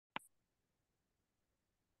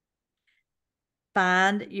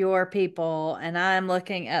Find your people. And I'm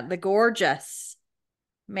looking at the gorgeous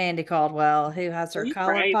Mandee Caldwell, who has Are her you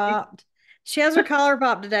collar crazy? popped. She has her collar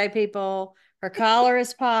popped today, people. Her collar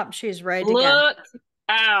is popped. She's ready to go. Look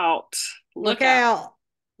out. Look Look out. out.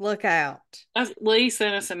 Look out. Lee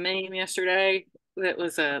sent us a meme yesterday that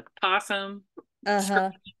was a possum,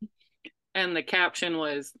 Uh-huh. and the caption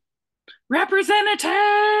was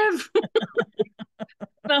representative.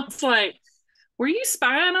 And I was like, were you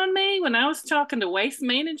spying on me when I was talking to waste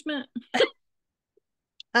management?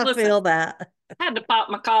 I Listen, feel that. I had to pop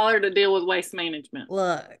my collar to deal with waste management.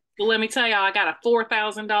 Look. Well, let me tell you, I got a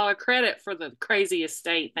 $4,000 credit for the crazy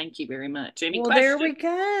estate. Thank you very much. Any Well, there questions? we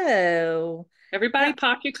go. Everybody Yeah,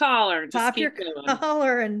 pop your collar and just pop your keep going.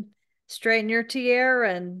 collar and straighten your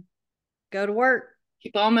tiara and go to work.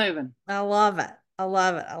 Keep on moving. I love it. I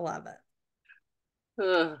love it. I love it.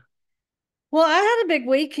 Ugh. Well, I had a big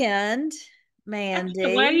weekend, I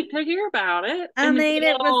can't Mandy. wait to hear about it. I In the mean, good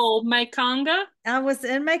it was, old Maconga. I was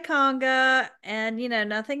in Maconga and,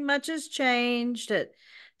 nothing much has changed. It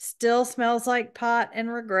still smells like pot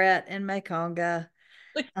and regret in Maconga.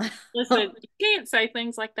 Listen, you can't say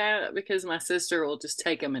things like that because my sister will just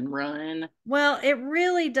take them and run. Well, it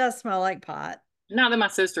really does smell like pot. Not that my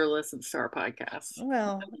sister listens to our podcast.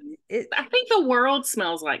 Well, it, I think the world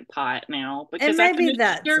smells like pot now and because I can maybe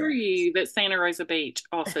that's assure it. you that Santa Rosa Beach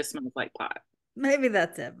also smells like pot. Maybe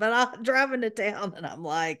that's it. But I'm driving to town and I'm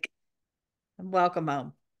like, welcome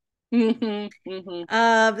home. Hmm hmm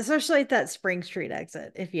Especially at that Spring Street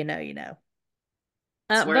exit. If you know, you know.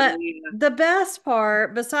 It's where But the the best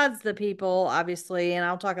part, besides the people, obviously, and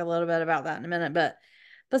I'll talk a little bit about that in a minute, but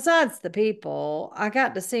besides the people, I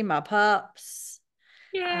got to see my pups.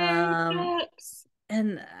 yay Um, pups.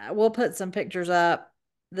 and we'll put some pictures up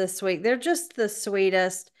this week. They're just the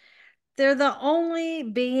sweetest. They're the only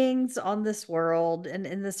beings on this world and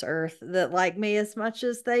in this earth that like me as much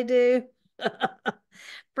as they do.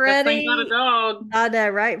 Best thing about a Freddie, dog. I know,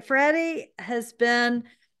 right? Freddie has been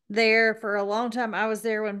there for a long time. I was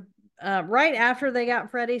there when, right after they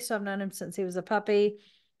got Freddie, so I've known him since he was a puppy.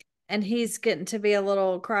 And he's getting to be a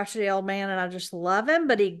little crotchety old man, and I just love him,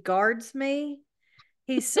 but he guards me.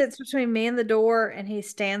 He sits between me and the door, and he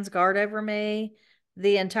stands guard over me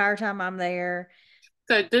the entire time I'm there.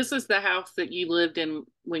 So this is the house that you lived in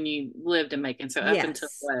when you lived in Macon. So up until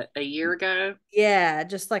Yes. what, a year ago? Yeah,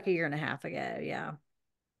 just like a year and a half ago. Yeah.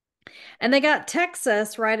 And they got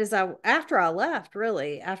Texas right after I left,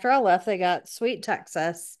 really. After I left, they got sweet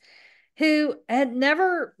Texas, who had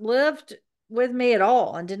never lived with me at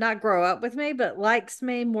all and did not grow up with me, but likes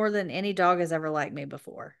me more than any dog has ever liked me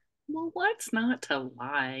before. Well, what's not to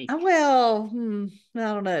like? Well, I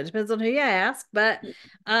don't know. It depends on who you ask, but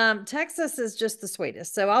Texas is just the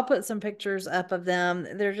sweetest. So I'll put some pictures up of them.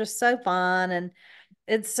 They're just so fun and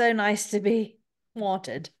it's so nice to be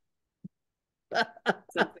wanted.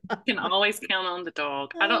 So you can always count on the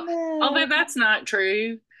dog. I I don't, although know. that's not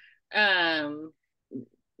true. Um,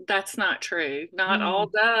 that's not true. Mm,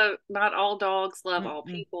 Not all dogs love all mm-mm,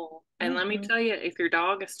 people. And let me mm-mm. tell you, if your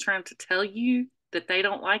dog is trying to tell you that they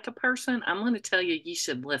don't like a person, I'm going to tell you you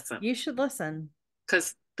should listen You should listen.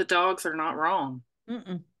 because the dogs are not wrong.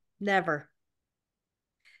 Mm-mm. Never,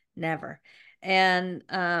 never. And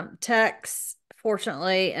Tex,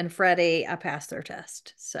 fortunately, and Freddie, I passed their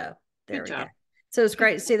test. So there Good we go. job. So it's Good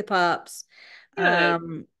great to see the pups. Good.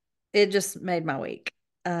 Um, it just made my week.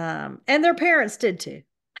 And their parents did too.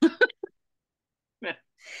 Yeah.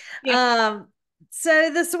 Yeah. Um, so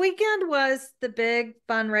this weekend was the big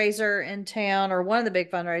fundraiser in town, or one of the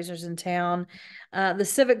big fundraisers in town. The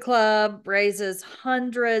Civic Club raises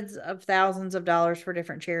hundreds of thousands of dollars for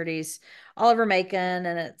different charities all over Macon,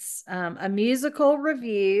 and it's a musical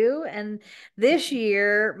review. And this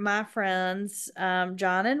year, my friends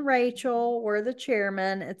John and Rachel were the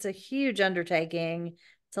chairman. It's a huge undertaking.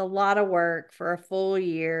 It's a lot of work for a full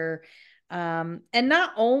year. And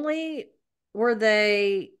not only were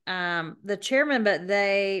they the chairman, but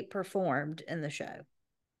they performed in the show.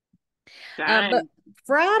 But Dang.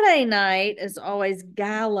 Friday night is always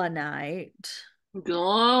gala night.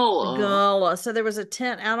 Go. Gala. So there was a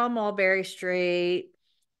tent out on Mulberry Street.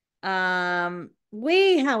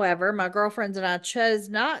 We, however, my girlfriends and I chose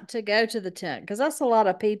not to go to the tent because that's a lot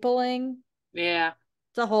of peopling. Yeah.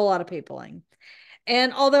 It's a whole lot of peopling.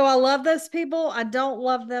 And although I love those people, I don't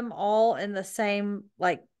love them all in the same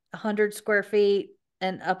like 100 square feet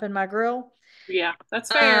and up in my grill. Yeah.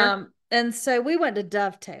 That's fair. And so we went to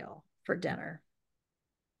Dovetail for dinner.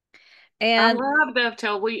 I And love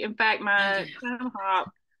Dovetail. In fact, I my do. time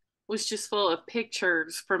hop was just full of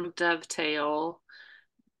pictures from Dovetail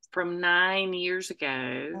from 9 years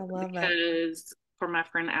I ago love it. because for my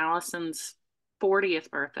friend Allison's 40th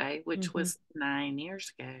birthday, which Mm-hmm. was 9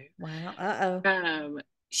 years ago. Wow. Uh-oh.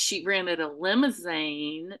 She rented a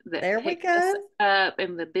limousine that There we picked us go. up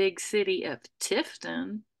in the big city of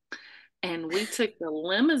Tifton. And we took the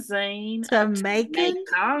limousine To up to Macon?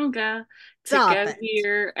 Maconga to Stop go it.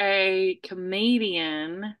 hear a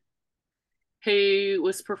comedian who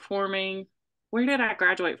was performing. Where did I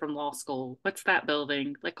graduate from law school? What's that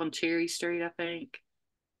building? Like on Cherry Street, I think.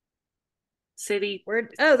 City.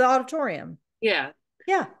 The auditorium. Yeah.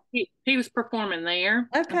 Yeah. He was performing there.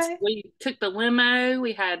 And so Okay. we took the limo.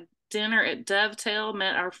 We had dinner at Dovetail,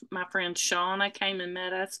 met my friend Shauna came and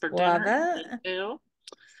met us for Love dinner at it. Dovetail.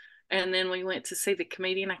 And then we went to see the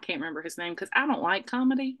comedian. I can't remember his name because I don't like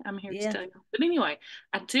comedy. I'm here to Yeah. tell you. But anyway,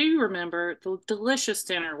 I do remember the delicious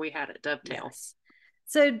dinner we had at Dovetail. Yes.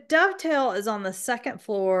 So Dovetail is on the second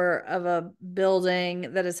floor of a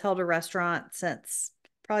building that has held a restaurant since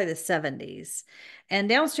probably the 70s. And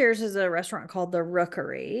downstairs is a restaurant called the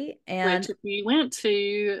Rookery. Which, And if you went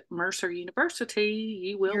to Mercer University,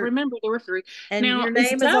 you will your remember the Rookery. your Now,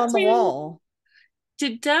 is name is on the Dovetail wall.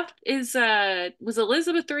 Did Dove is was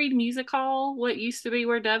Elizabeth Reed Music Hall what used to be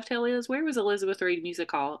where Dovetail is? Where was Elizabeth Reed Music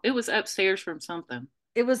Hall? It was upstairs from something.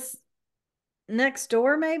 It was next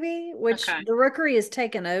door, maybe, which Okay. the Rookery is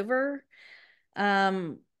taken over.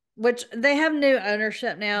 Um, which they have new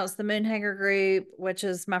ownership now. It's the Moonhanger Group, which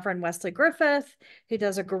is my friend Wesley Griffith, who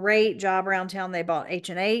does a great job around town. They bought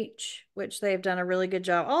H&H, which they've done a really good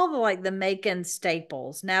job. All the like the Macon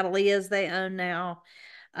staples. Natalia's they own now.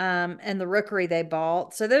 And the Rookery they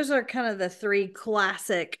bought. So those are kind of the three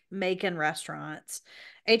classic Macon restaurants.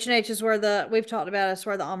 H&H is where we've talked about, it's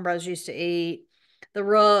where the Umbras used to eat. The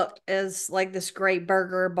Rook is like this great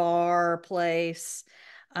burger bar place,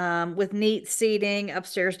 with neat seating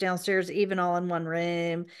upstairs, downstairs, even all in one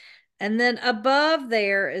room. And then above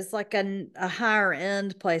there is like a higher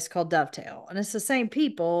end place called Dovetail, and it's the same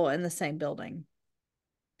people in the same building.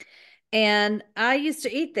 And I used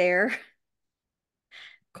to eat there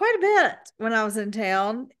quite a bit when I was in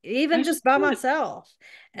town, even Oh, just by good. myself.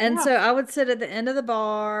 And Yeah. so I would sit at the end of the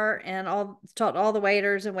bar and all talk to all the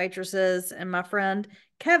waiters and waitresses. And my friend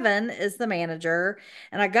Kevin is the manager.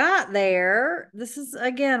 And I got there. This is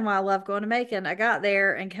again why I love going to Macon. I got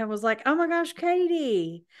there and Kevin was like, "Oh my gosh,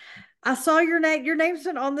 Katie, I saw your name. Your name's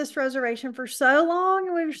been on this reservation for so long,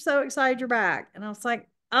 and we were so excited you're back." And I was like,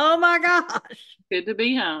 "Oh my gosh." Good to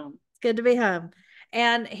be home. Good to be home.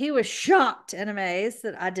 And he was shocked and amazed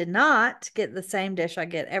that I did not get the same dish I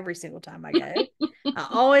get every single time I go. I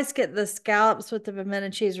always get the scallops with the pimento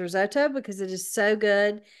cheese risotto because it is so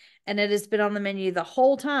good. And it has been on the menu the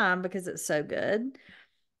whole time because it's so good.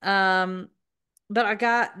 Um, but I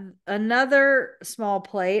got another small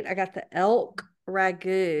plate. I got the elk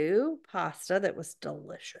ragu pasta that was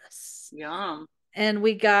delicious. Yum. And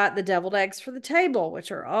we got the deviled eggs for the table,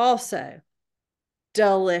 which are also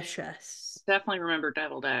delicious. Definitely remember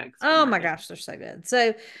deviled eggs from Oh our my day. gosh, they're so good.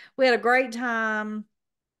 So we had a great time.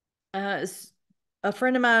 Uh, a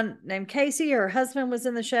friend of mine named Casey, her husband was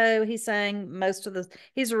in the show. He sang most of the.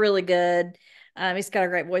 He's really good. He's got a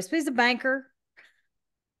great voice. But he's a banker,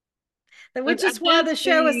 But which I is why did the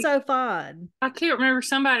show is see, so fun. I can't remember,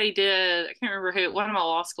 somebody did, I can't remember who, one of my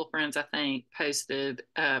law school friends, I think, posted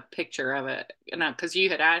a picture of it. And because you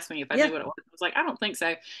had asked me if I Yeah, knew what it was, I was like, I don't think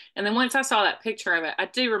so. And then once I saw that picture of it, I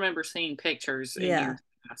do remember seeing pictures in yeah. years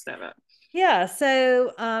past of it. Yeah.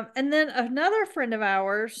 So, and then another friend of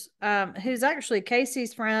ours, who's actually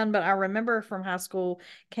Casey's friend, but I remember from high school,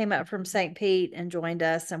 came up from St. Pete and joined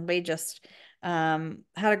us, and we just had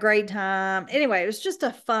a great time. Anyway, it was just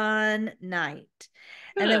a fun night.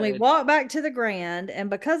 And then we Good. walked back to the Grand, and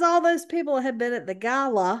because all those people had been at the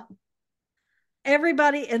gala,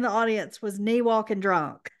 everybody in the audience was knee walking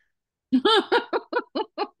drunk.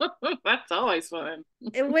 That's always fun.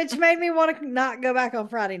 Which made me want to not go back on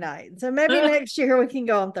Friday night. So maybe next year we can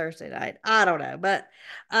go on Thursday night. I don't know, but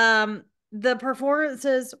the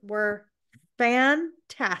performances were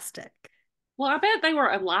fantastic Well, I bet they were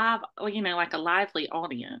alive, like a lively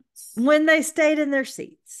audience. when they stayed in their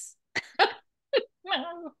seats.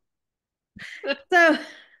 So,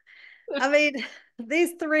 I mean,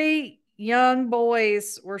 these three young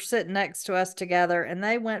boys were sitting next to us together and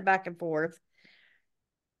they went back and forth.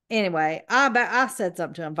 Anyway, I said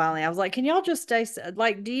something to them finally. I was like, "Can y'all just stay?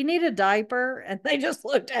 Like, do you need a diaper?" And they just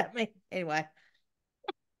looked at me. Anyway,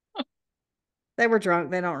 they were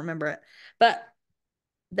drunk. They don't remember it. But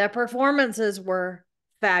the performances were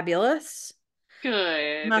fabulous.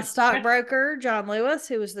 My Good. stockbroker, John Lewis,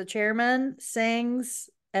 who was the chairman, sings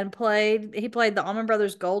and he played the Allman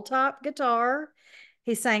Brothers Gold Top guitar.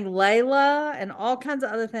 He sang Layla and all kinds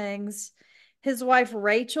of other things. his wife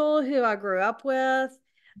Rachel, who I grew up with.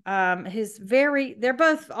 Who's very, they're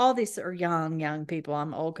both, all these are young people.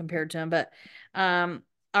 I'm old compared to them, but um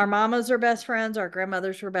our mamas are best friends, our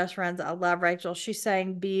grandmothers were best friends. I love Rachel. She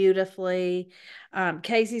sang beautifully.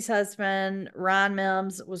 Casey's husband, Ryan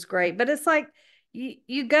Mims, was great. But it's like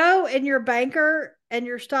you go and your banker and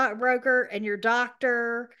your stockbroker and your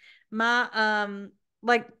doctor, my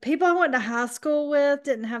like people I went to high school with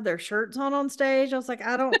didn't have their shirts on stage. I was like,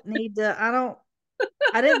 I don't need to,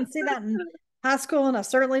 I didn't see that in high school, and I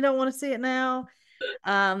certainly don't want to see it now.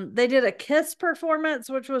 They did a Kiss performance,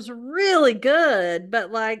 which was really good,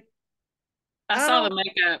 but like, I I saw the don't,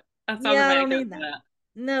 makeup. I saw the yeah, I don't makeup need that.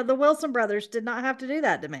 No, the Wilson brothers did not have to do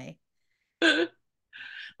that to me. for that.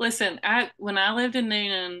 Listen, I when I lived in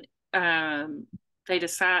Noonan,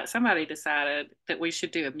 somebody decided that we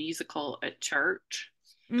should do a musical at church,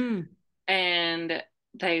 Mm. and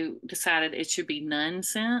they decided it should be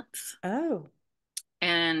nonsense, Oh,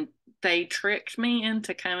 and they tricked me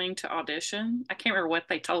into coming to audition. I can't remember what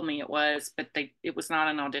they told me it was, but it was not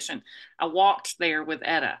an audition. I walked there with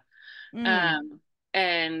Etta. mm. Um,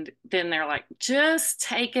 and then they're like, just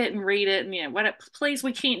take it and read it. And, what, please,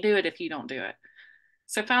 we can't do it if you don't do it.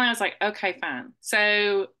 So finally, I was like, okay, fine.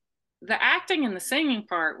 So the acting and the singing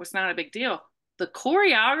part was not a big deal. The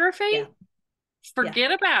choreography, Yeah, yeah,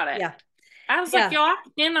 forget about it. yeah, I was like, yeah, y'all, I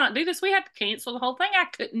cannot do this. We had to cancel the whole thing. I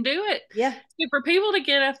couldn't do it. yeah, So for people to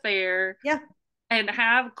get up there yeah, and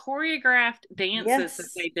have choreographed dances that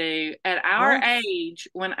yes, they do at our yes, age,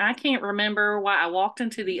 when I can't remember why I walked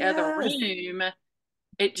into the other yes. room,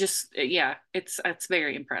 it just, yeah, it's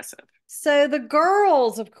very impressive. So the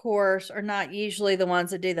girls, of course, are not usually the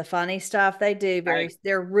ones that do the funny stuff. They do Right.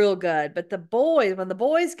 they're real good. But the boys, when the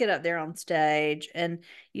boys get up there on stage and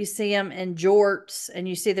you see them in jorts and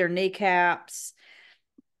you see their kneecaps,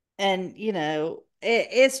 and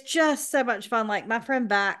it's just so much fun. Like my friend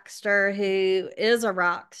Baxter, who is a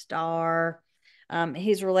rock star.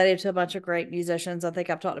 He's related to a bunch of great musicians. I think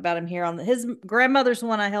I've talked about him here on his grandmother's the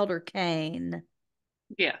one I held her cane.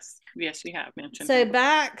 Yes, you have mentioned So him before.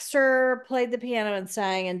 Baxter played the piano and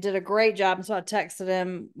sang and did a great job. And so I texted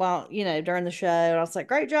him while, during the show, and I was like,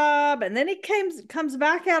 great job. And then he comes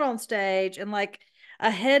back out on stage and like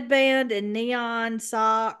a headband and neon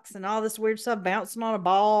socks and all this weird stuff bouncing on a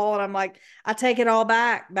ball. And I'm like, I take it all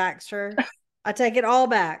back, Baxter. I take it all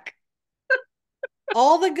back.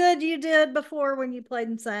 All the good you did before when you played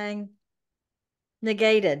and sang,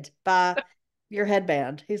 negated by your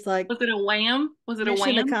headband. He's like, Was it a Wham? Was it a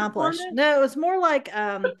mission Wham accomplished. performance? No, it was more like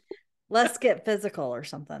let's get physical or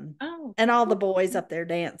something. Oh, And all the boys up there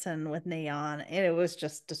dancing with neon. And it was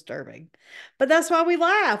just disturbing. But that's why we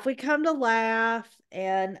laugh. We come to laugh.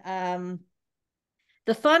 And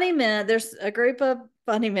the funny men, there's a group of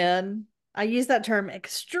funny men. I use that term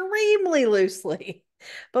extremely loosely.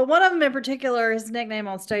 But one of them in particular, his nickname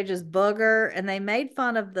on stage is Booger, and they made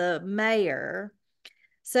fun of the mayor.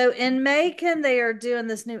 So in Macon, they are doing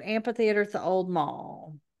this new amphitheater at the old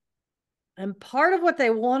mall. And part of what they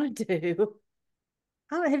want to do,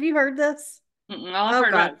 I don't, have you heard this? all I've Oh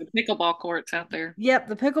heard God. about the pickleball courts out there. Yep,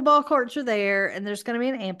 the pickleball courts are there, and there's going to be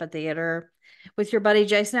an amphitheater with your buddy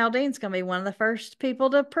Jason Aldean's going to be one of the first people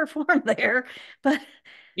to perform there. But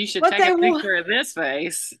You should what take they a want, picture of this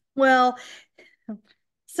face. well,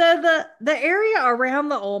 so the area around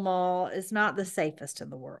the old mall is not the safest in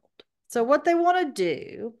the world. So what they want to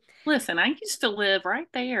do, Listen, I used to live right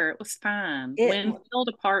there. It was fine. it Winfield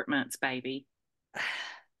Apartments, baby.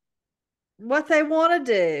 what they want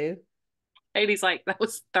to do, 80s, like that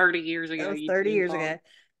was 30 years that ago. was You 30 too years long. ago.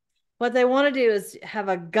 What they want to do is have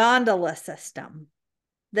a gondola system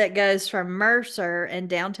that goes from Mercer in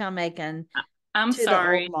downtown Macon I'm to the old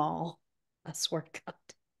sorry. mall. I swear to God.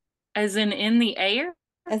 As in the air?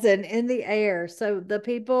 As in the air. So the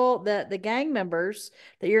people that the gang members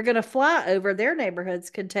that you're going to fly over their neighborhoods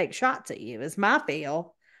can take shots at you, is my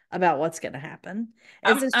feel about what's going to happen.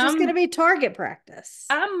 Is I'm it's just going to I'm be target practice.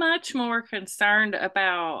 I'm much more concerned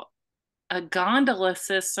about a gondola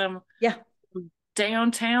system Yeah.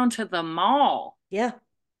 downtown to the mall. Yeah.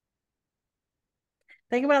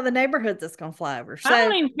 Think about the neighborhoods that's going to fly over. I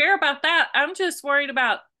don't So, even care about that. I'm just worried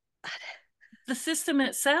about the system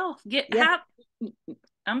itself. Get yeah, how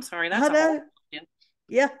I'm sorry, I that's a whole know.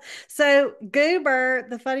 Yeah. So Goober,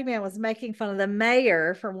 the funny man, was making fun of the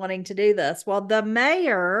mayor for wanting to do this. Well, the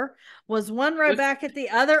mayor was one row was back at the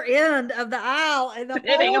other end of the aisle, and the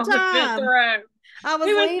sitting whole on the fifth time row. I was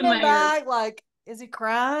Who is the leaning mayor? back, like, is he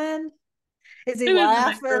crying? Is he Who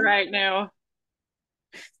is the mayor laughing? right now?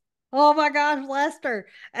 Oh my gosh, Lester.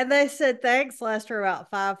 And they said thanks, Lester, about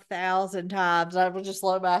 5,000 times. I would just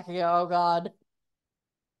look back and go, oh God.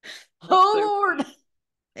 That's so Oh Lord. funny.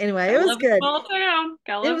 Anyway, it Gotta was love a good. small town.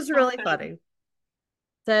 Gotta It love a was small really town. funny.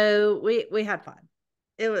 So we had fun.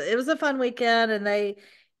 It was a fun weekend, and they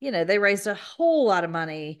raised a whole lot of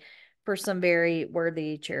money for some very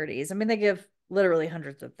worthy charities. I mean, they give literally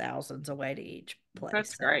hundreds of thousands away to each place.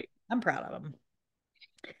 That's So great. I'm proud of them.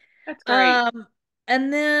 That's great. Um,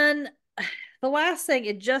 and then the last thing,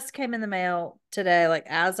 it just came in the mail today, like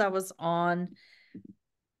as I was on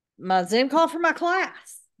my Zoom call for my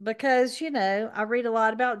class, because I read a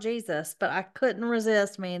lot about Jesus, but I couldn't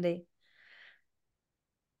resist, Mandee.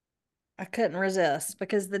 I couldn't resist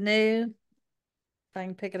because if I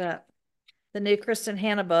can pick it up, the new Kristin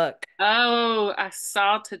Hannah book, Oh, I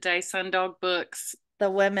saw today Sundog Books The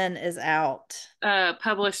Women, is out.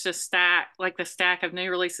 published a stack, like the stack of new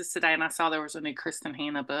releases today, and I saw there was a new Kristen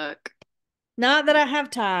Hanna book. Not that I have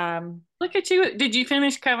time. Look at you. Did you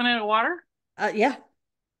finish Covenant of Water? Yeah,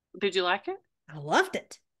 Did you like it? I loved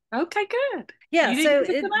it. Okay, good. Yeah, You need to so give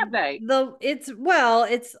us an update.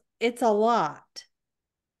 it's a lot.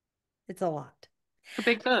 It's a lot. A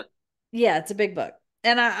big book. Yeah, it's a big book.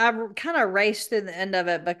 And I kind of raced through the end of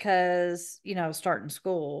it because, I was starting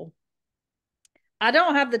school. I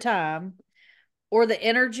don't have the time or the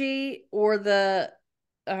energy or the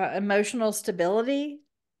emotional stability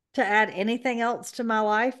to add anything else to my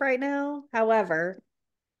life right now. However,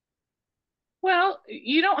 Well,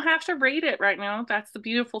 you don't have to read it right now. That's the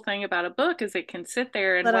beautiful thing about a book is it can sit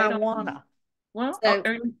there and but I wait on you. wanna. Well, So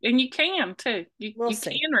and you can too. You we'll you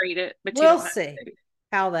see. can read it, but you We'll don't have see to.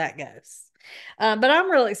 how that goes. But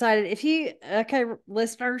I'm really excited. Okay,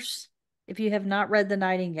 listeners, if you have not read The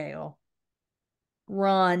Nightingale,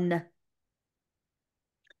 run.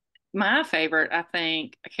 My favorite, I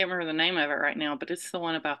think, I can't remember the name of it right now, but it's the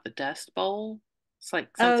one about the Dust Bowl. It's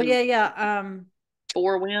like Oh something yeah, yeah.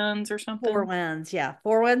 Four Winds or Four something. Winds. Yeah,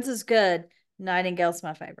 Four Winds is good. Nightingale's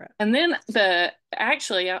my favorite. And then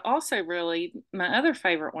actually, I also really, my other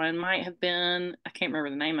favorite one might have been, I can't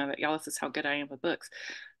remember the name of it. Y'all, this is how good I am with books.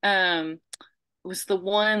 Um, was the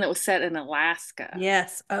one that was set in Alaska.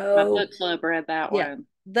 Yes. My book Oh, club read that yeah. one.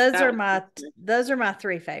 Those That are was my those are my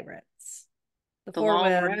three favorites. The The Four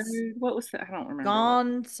Long Road. Winds, What was that? I don't remember what.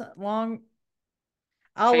 Gone Long.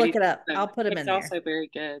 I'll look Katie, it up. I'll put them Katie's in there. also very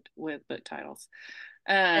good with book titles.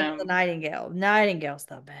 And the Um, Nightingale. Nightingale's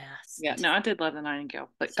the yeah, best. no, I did love the Nightingale,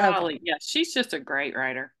 but So good. golly, yeah, she's just a great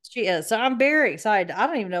writer. She is. So I'm very excited. I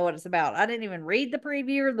don't even know what it's about. I didn't even read the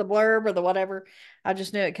preview or the blurb or the whatever. I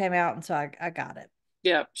just knew it came out, and so I got it.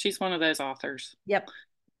 Yeah, she's one of those authors. Yep.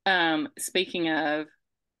 Speaking of,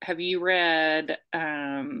 have you read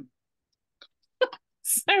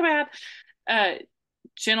so bad uh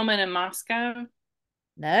Gentleman in Moscow?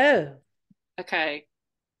 No. Okay,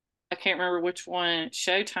 I can't remember which one.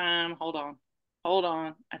 Showtime. Hold on. Hold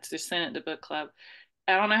on. I just sent it to book club.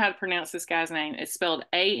 I don't know how to pronounce this guy's name. It's spelled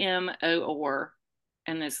Amor,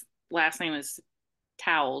 and his last name is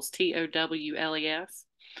Towles, Towles.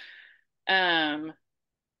 Um,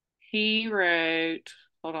 he wrote.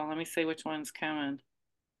 Hold on, let me see which one's coming.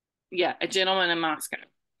 Yeah, A Gentleman in Moscow.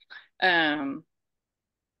 Um,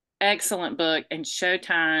 excellent book, and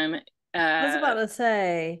I was about Uh, to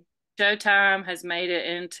say. Showtime has made it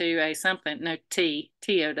into a something. No,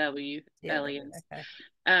 Yeah. Towles. Okay.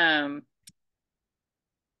 Um,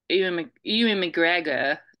 Ewan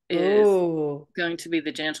McGregor is Ooh. going to be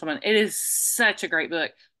the gentleman. It is such a great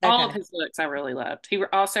book. All of Okay. his books I really loved. He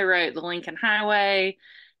also wrote The Lincoln Highway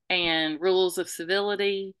and Rules of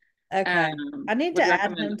Civility. Okay. I need to Would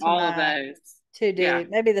add recommend him to all of my those. to Yeah, do.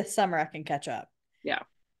 Maybe this summer I can catch up. yeah,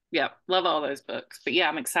 yeah. Love all those books. But yeah,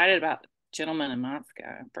 I'm excited about Gentleman in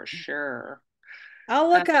Moscow for sure. I'll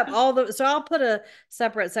Uh, look up so I'll put a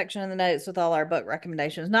separate section in the notes with all our book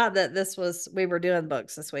recommendations. Not that we were doing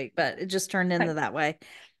books this week, but it just turned into hey, that way.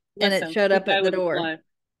 And it listen, showed we up at go the with the door. flow.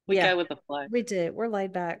 We Yeah, go with the flow. we do. We're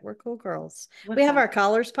laid back. We're cool girls. We have Listen, our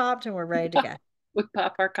collars popped and we're ready to go. we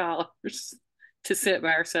pop our collars to sit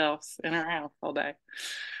by ourselves in our house all day.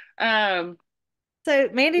 Um, So,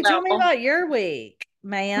 Mandy, tell me well, about your week,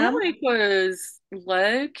 my ma'am. week was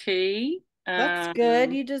low key. That's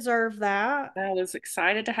good. You deserve that. I was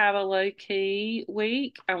excited to have a low key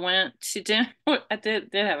week. I went to dinner. I did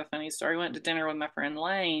have a funny story. I went to dinner with my friend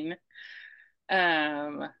Lane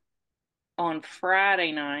um, on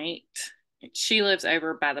Friday night. She lives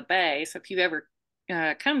over by the bay. So if you've ever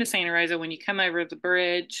come to Santa Rosa, when you come over the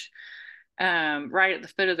bridge, right at the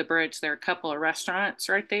foot of the bridge, there are a couple of restaurants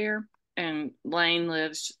right there. And Lane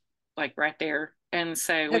lives like right there. And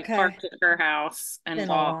so we Okay. parked at her house and Been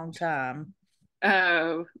a walked. long time.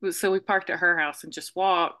 So we parked at her house and just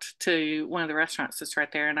walked to one of the restaurants that's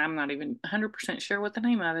right there. And I'm not even 100% sure what the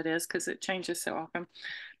name of it is because it changes so often.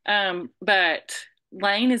 But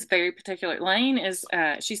Lane is very particular. Lane is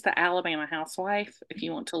she's the Alabama housewife, if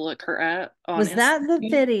you want to look her up on Was that the Instagram.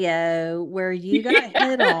 video where you got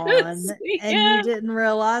hit on Yes, and you yes. didn't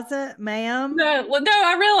realize it, ma'am? No, well, no,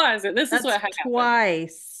 I realized it. This is That's what had happened.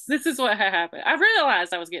 twice. This is what had happened. I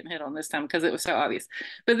realized I was getting hit on this time because it was so obvious.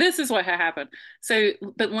 But this is what had happened. So,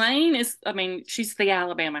 but Lane is, I mean, she's the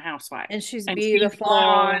Alabama housewife, And she's and she's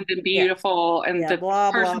blonde beautiful. and Yeah. beautiful, and Yeah. the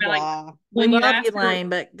Blah, blah, personality. blah. We When you love you, ask her, Lane,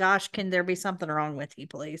 but gosh, can there be something wrong with you,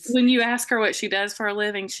 please? when you ask her what she does for a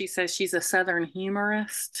living, she says she's a Southern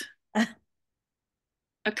humorist.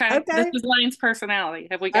 Okay, this Okay. is Lane's personality.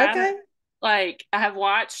 Have we got it? Okay. Like I have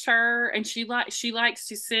watched her, and she likes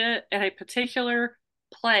to sit at a particular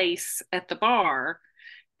place at the bar.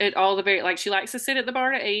 At all the very like she likes to sit at the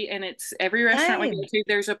bar to eat, and it's every restaurant we go Same. to.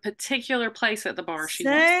 There's a particular place at the bar she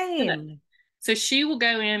wants to sit at. Same. So she will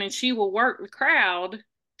go in and she will work the crowd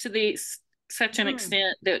to the such an Mm,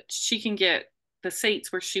 extent that she can get the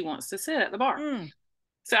seats where she wants to sit at the bar. mm.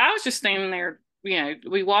 So I was just standing there,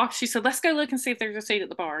 we walked, she said, let's go look and see if there's a seat at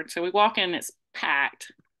the bar. And so we walk in, it's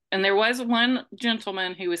packed. And there was one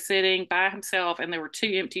gentleman who was sitting by himself, and there were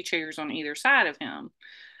two empty chairs on either side of him.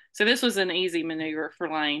 So this was an easy maneuver for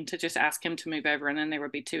Lane to just ask him to move over, and then there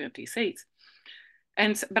would be two empty seats.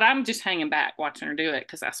 But I'm just hanging back watching her do it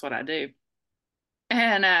because that's what I do.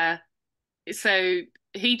 And so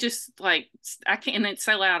he just like I can't, and it's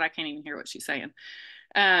so loud I can't even hear what she's saying.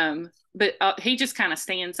 But he just kind of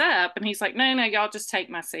stands up and he's like, no, no, y'all just take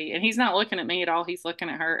my seat. And he's not looking at me at all. He's looking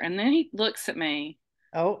at her. And then he looks at me.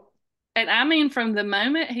 Oh, And I mean, from the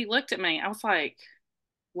moment he looked at me, I was like,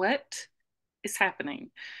 what is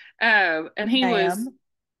happening? And he was, ma'am.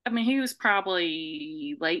 I mean, he was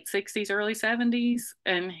probably late 60s, early 70s.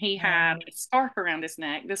 And he had No, a scarf around his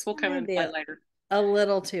neck. This will that come may into be play later. a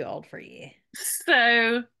little too old for you.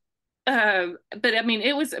 So, but I mean,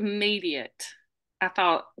 it was immediate. I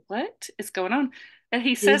thought, what is going on? And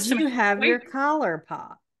he Did says to me, you have wait, your collar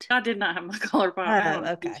popped? I did not have my collar pop. I had Oh, on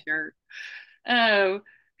a okay. t-shirt. Oh,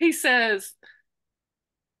 he says,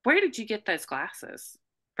 where did you get those glasses?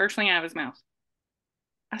 First thing out of his mouth.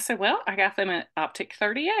 I said, well, I got them at Optic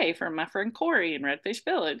 30A from my friend Corey in Redfish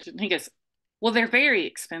Village. And he goes, well, they're very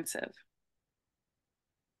expensive.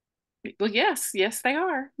 Well, yes, yes, they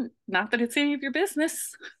are. Not that it's any of your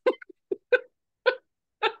business.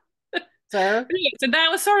 Sir? So that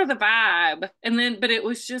was sort of the vibe. And then, but it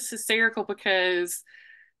was just hysterical because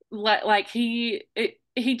like he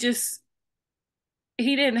just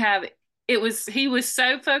he didn't have he was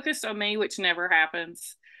so focused on me, which never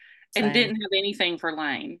happens, and Same. didn't have anything for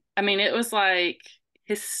Lane. I mean, it was like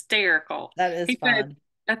hysterical. That is He said fun.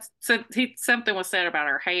 that's so he something was said about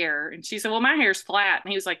her hair, and she said, well, my hair's flat,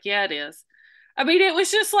 and he was like, yeah, it is. I mean, it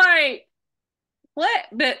was just like what?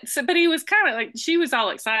 But he was kind of like she was all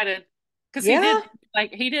excited because Yeah,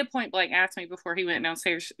 he did point blank ask me before he went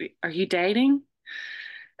downstairs, are you dating?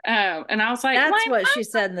 And I was like, that's Lane, what she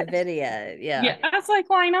said in the video. yeah, Yeah. I was like,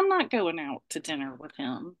 Lane, I'm not going out to dinner with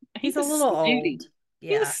him. He He's a was little snooty. old.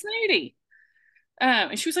 He was Yeah. snooty.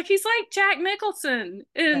 And she was like, he's like Jack Nicholson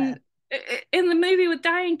No. in the movie with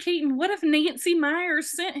Diane Keaton. What if Nancy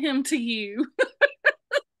Myers sent him to you?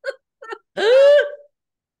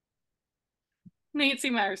 Nancy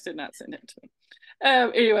Myers did not send him to me.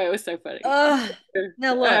 Anyway, it was so funny.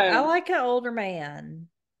 Now look, I Um, like an older man,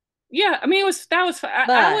 yeah, I mean, that was. I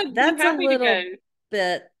but would be that's a happy to go. little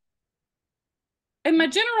bit, And my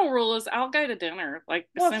general rule is I'll go to dinner. Like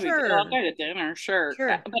it's well, no big deal. I'll sure. go to dinner, sure.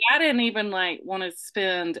 Sure. But I didn't even like want to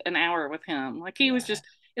spend an hour with him. Like he was Yeah. just,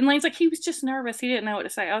 and Lane's like he was just nervous. He didn't know what to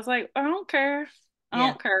say. I was like, I don't care. I Yeah.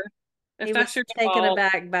 don't care. If He was that's your taken default,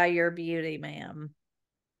 aback by your beauty, ma'am.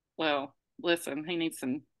 well, listen, he needs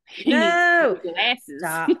some. He needs some No. glasses.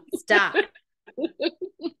 Stop. Stop.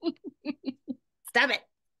 Stop it.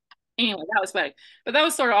 Anyway, that was funny. But that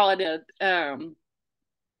was sort of all I did.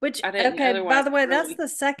 Which, I didn't okay, by otherwise the way, that's really. the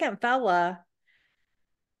second fella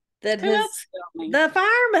that Who else has tell me? the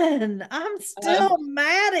fireman. I'm Um, still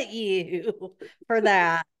mad at you for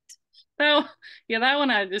that. so yeah, that one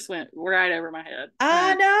I just went right over my head.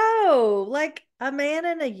 I know, like a man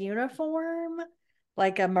in a uniform,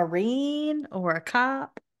 like a Marine or a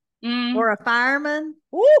cop mm, or a fireman.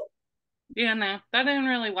 Woo! yeah, no, that didn't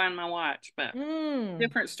really wind my watch, but Mm.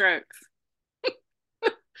 different strokes.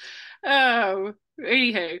 Oh,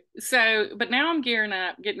 anywho, so but now I'm gearing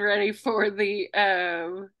up, getting ready for the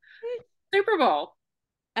Super Bowl.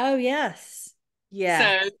 Oh, yes. So,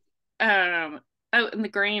 Yes. oh, and the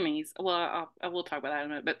Grammys. Well, I will talk about that in a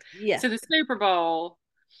minute. But Yeah. so the Super Bowl,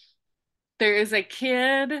 there is a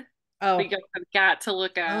kid that Oh, you got to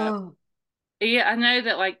look up. oh. Yeah, I know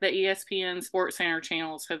that like the ESPN Sports Center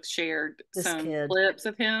channels have shared This some kid. clips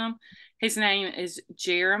of him. His name is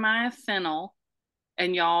Jeremiah Fennell,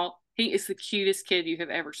 and y'all, he is the cutest kid you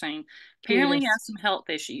have ever seen. Apparently, he has Cutest. some health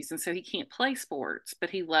issues, and so he can't play sports,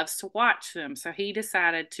 but he loves to watch them. So he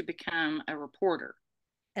decided to become a reporter.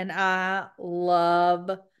 And I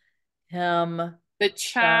love him The so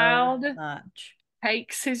child much.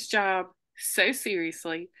 takes his job so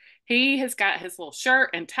seriously. He has got his little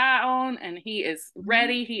shirt and tie on, and he is Mhm.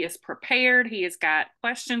 ready. He is prepared. He has got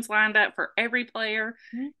questions lined up for every player.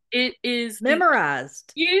 It is the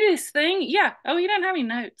Memorized. cutest thing. Yeah. Oh, he doesn't have any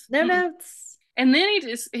notes. No Mm-mm. notes. And then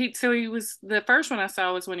he was the first one I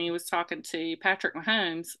saw was when he was talking to Patrick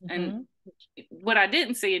Mahomes. And Hmm. what I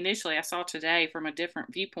didn't see initially, I saw today from a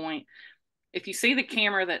different viewpoint. If you see the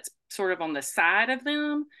camera that's sort of on the side of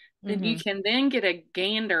them, then you Hmm. can then get a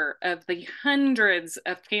gander of the hundreds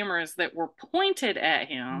of cameras that were pointed at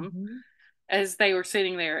him Hmm. as they were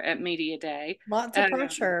sitting there at media day. Lots of Um,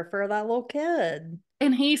 pressure for that little kid.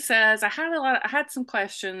 and he says, I had some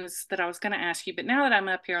questions that I was going to ask you, but now that I'm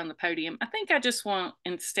up here on the podium, I think I just want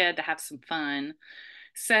instead to have some fun.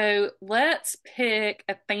 So let's pick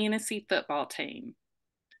a fantasy football team.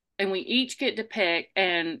 And we each get to pick,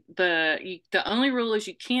 and the only rule is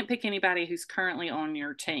you can't pick anybody who's currently on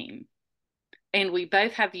your team. And we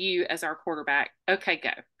both have you as our quarterback. Okay,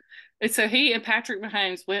 go. And so he and Patrick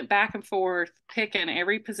Mahomes went back and forth picking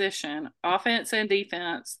every position, offense and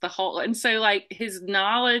defense, the whole. And so, like, his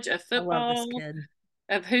knowledge of I love this football, kid.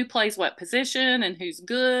 of who plays what position and who's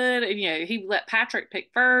good. And, he let Patrick pick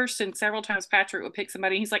first. And several times Patrick would pick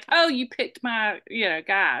somebody. He's like, oh, you picked my,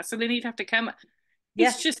 guy. So then he'd have to come.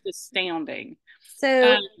 He's Yeah. just astounding. Um,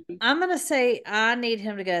 So I'm gonna say I need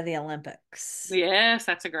him to go to the Olympics. yes,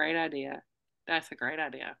 that's a great idea. That's a great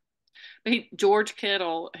idea. George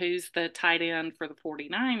Kittle, who's the tight end for the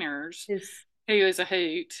 49ers, He's who is a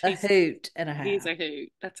hoot. a hoot and a He's half. a hoot.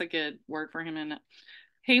 That's a good word for him, isn't it?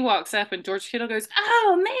 He walks up and George Kittle goes,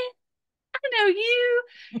 oh man, I know you.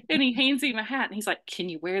 And he hands him a hat and he's like, can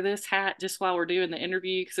you wear this hat just while we're doing the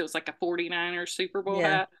interview? Because it was like a 49ers Super Bowl Yeah.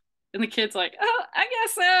 hat. And the kid's like, oh, I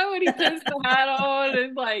guess so. And he puts the hat on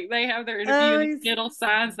and like they have their interview Oh, and he's Kittle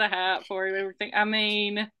signs the hat for him and everything. I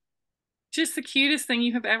mean, just the cutest thing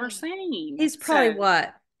you have ever seen. he's So, probably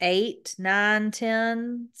what, 8, 9,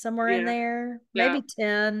 10, somewhere in yeah, there, yeah, maybe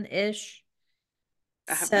 10-ish.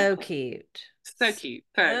 I have no So clue. cute. So cute.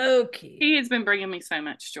 So So cute. he has been bringing me so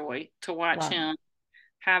much joy to watch Love it. him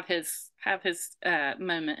have his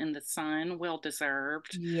moment in the sun, well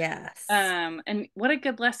deserved. Yes. And what a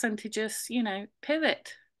good lesson to just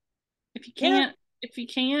pivot. If you Yeah. can't, if you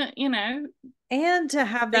can't, And to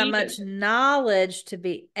have that see that. much knowledge to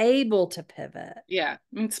be able to pivot. Yeah, I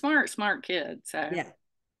mean, smart kid. So Yeah.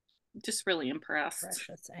 just really impressed.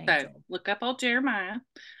 Precious So angel. look up old Jeremiah.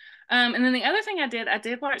 And then the other thing I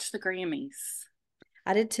did watch the Grammys.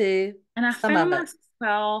 I did too. And I Some of found it.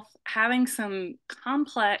 myself having some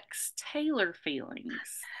complex Taylor feelings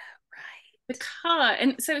Right. because,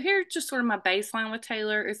 and so here's just sort of my baseline with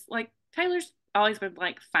Taylor is like Taylor's always been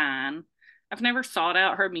like fine. I've never sought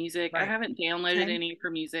out her music. I Right. haven't downloaded Same. any of her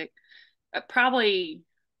music. Probably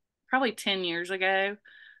 10 years ago.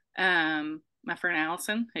 My friend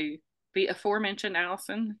Allison, who the aforementioned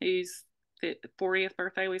Allison, whose 40th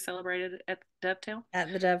birthday we celebrated at the Dovetail.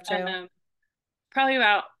 At the dovetail. Um, Probably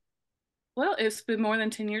about Well, it's been more than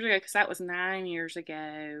 10 years ago because that was 9 years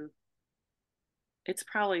ago. It's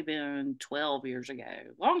probably been 12 years ago,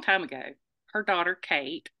 long time ago. Her daughter,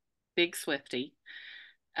 Kate, big Swifty,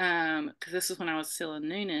 because this is when I was still in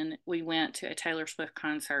Noonan, we went to a Taylor Swift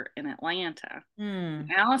concert in Atlanta. Hmm.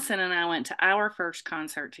 Allison and I went to our first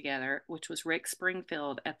concert together, which was Rick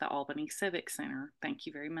Springfield at the Albany Civic Center. Thank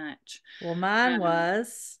you very much. Well, mine Um,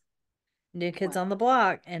 was New Kids what? on the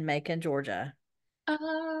Block in Macon, Georgia.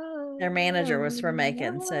 Their manager was from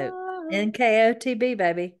Macon. So Oh, NKOTB,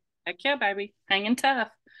 baby. heck yeah, baby. Hanging tough.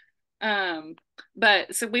 Um,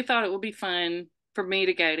 but so we thought it would be fun for me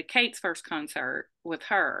to go to Kate's first concert with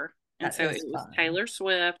her. And That so is it was fun. Taylor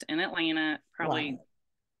Swift in Atlanta, Love probably, it.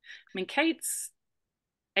 I mean, Kate's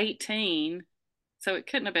 18, so it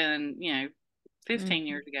couldn't have been, 15 Mhm.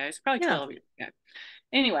 years ago. It's probably Yeah. 12 years ago.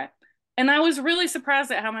 Anyway, and I was really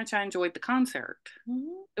surprised at how much I enjoyed the concert.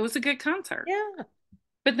 Mhm. It was a good concert. Yeah.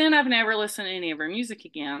 But then I've never listened to any of her music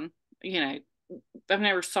again. I've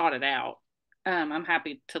never sought it out. I'm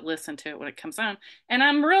happy to listen to it when it comes on. And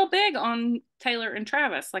I'm real big on Taylor and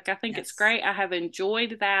Travis. Like, I think it's Yes. great. I have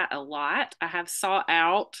enjoyed that a lot. I have sought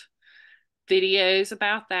out videos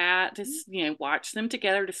about that, Mhm. just, watch them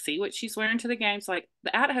together to see what she's wearing to the games. Like,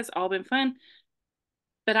 that has all been fun.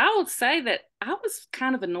 But I would say that I was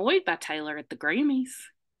kind of annoyed by Taylor at the Grammys.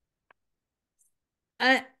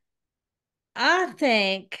 I I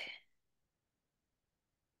think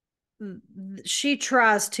she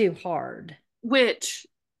tries too hard. Which,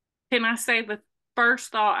 can I say the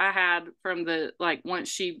first thought I had from the, like, once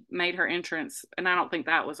she made her entrance, and I don't think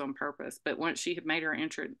that was on purpose, but once she had made her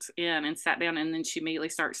entrance in and sat down and then she immediately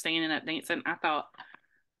starts standing up dancing, I thought,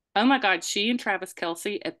 oh my God, she and Travis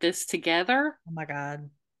Kelce at this together. Oh my God.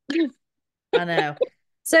 I know.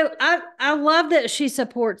 So I love that she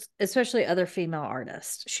supports especially other female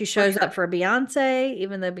artists. She For shows up sure. for Beyonce,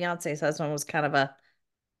 even though Beyonce's husband was kind of a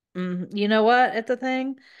you know what at the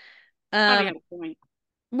thing. Thought he Um, had a point.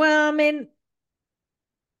 well, I mean,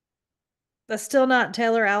 that's still not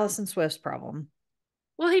Taylor Allison Swift's problem.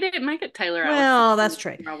 Well, he didn't make it Taylor Allison Well, that's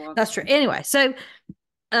true. problem. That's true. Anyway, so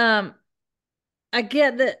um I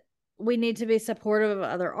get that we need to be supportive of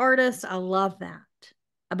other artists. I love that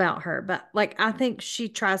about her, but like I think she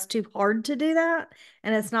tries too hard to do that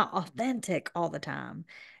and it's not authentic all the time.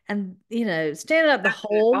 And standing up the That's it.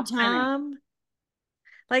 whole Authentic. time,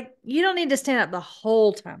 like you don't need to stand up the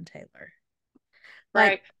whole time, Taylor. Like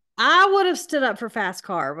Right. I would have stood up for Fast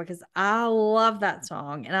Car because I love that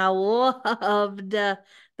song and I loved that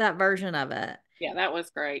version of it. Yeah, that was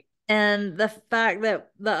great. And the fact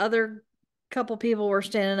that the other couple people were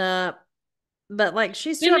standing up, but like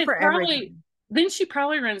she stood Then up it's for probably everything. then she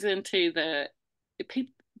probably runs into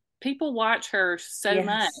people people watch her so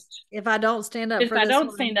much. Yes. If I don't stand up If for I this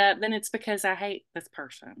don't stand one, up, then it's because I hate this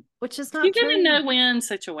person. which is not She's in a true. no-win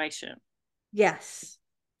situation. Yes.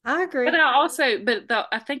 I But agree.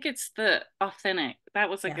 I think it's the authentic. That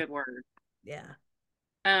was a Yeah. good word. Yeah.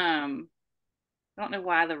 Um, I don't know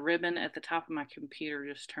why the ribbon at the top of my computer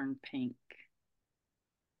just turned pink.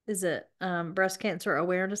 Is it breast cancer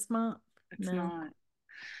awareness month? It's No, not.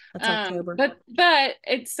 that's October. But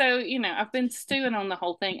it's so, I've been stewing on the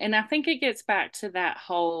whole thing, and I think it gets back to that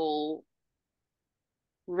whole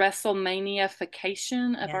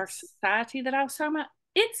WrestleManiafication of our Yes. society that I was talking about.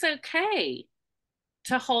 It's okay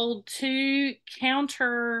to hold two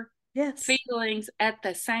counter Yes. feelings at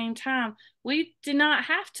the same time. We do not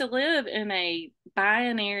have to live in a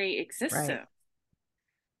binary Right. existence.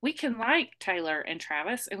 We can like Taylor and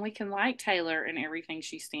Travis, and we can like Taylor and everything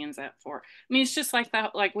she stands up for. I mean, it's just like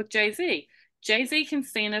that, like with Jay Z. Jay Z can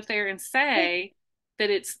stand up there and Yeah. say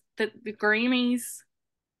that the Grammys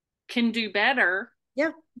can do better.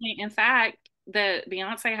 Yeah. In fact, that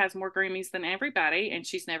Beyonce has more Grammys than everybody, and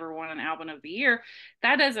she's never won an album of the year.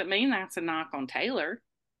 That doesn't mean that's a knock on Taylor.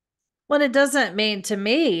 Well, it doesn't mean to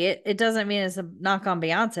me, it doesn't mean it's a knock on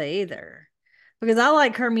Beyonce either. Because I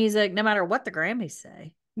like her music no matter what the Grammys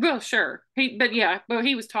say. Well, sure. But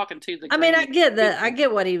he was talking to the I mean, I Grammy get that. I people.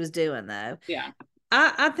 get what he was doing though. Yeah.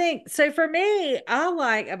 I think so for me, I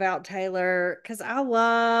like about Taylor because I'm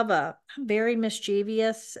very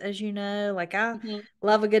mischievous, as you know. Like I Hmm.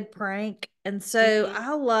 love a good prank. And so Hmm.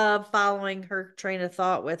 I love following her train of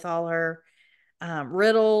thought with all her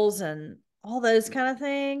riddles and all those kind of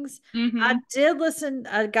things. I Hmm. did listen,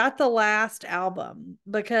 I got the last album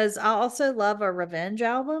because I also love a revenge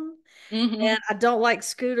album. And Hmm. I don't like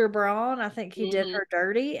Scooter Braun. I think he did Hmm. her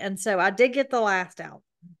dirty. And so I did get the last album.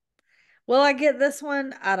 Will I get this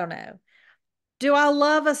one? I don't know. Do I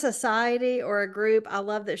love a society or a group? I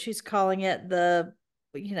love that she's calling it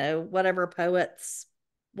whatever poets,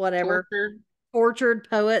 whatever Tortured. tortured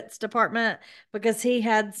poets department because he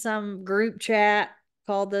had some group chat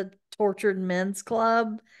called the Tortured Men's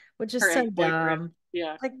Club, which is Her so ex-boyfriend. dumb.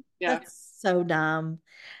 Yeah. Like Yeah. that's so dumb.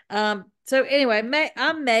 So anyway,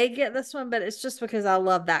 I may get this one, but it's just because I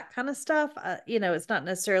love that kind of stuff. It's not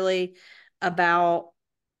necessarily about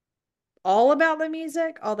all about the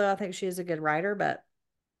music, although I think she is a good writer, but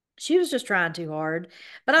she was just trying too hard.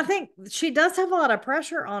 But I think she does have a lot of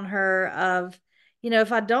pressure on her of,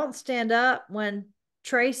 if I don't stand up when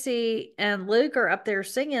Tracy and Luke are up there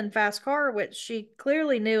singing Fast Car, which she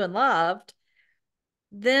clearly knew and loved,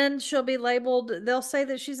 then she'll be labeled, they'll say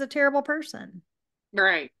that she's a terrible person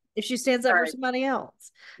Right. if she stands up for Right. somebody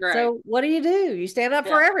else. Right. So what do? You stand up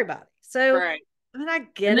for Yeah. everybody. So Right. I mean, I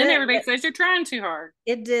And get then it, everybody but says you're trying too hard.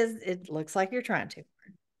 it looks like you're trying to.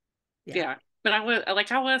 Yeah. Yeah. But I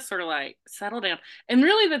was sort of like, settle down. And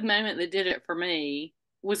really the moment that did it for me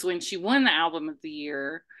was when she won the album of the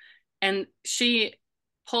year and she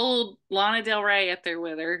pulled Lana Del Rey up there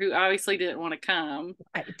with her, who obviously didn't want to come.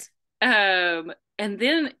 Right. And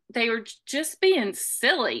then they were just being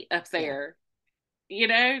silly up Yeah.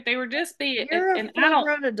 there. They were just being, You're a and full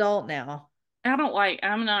grown adult now.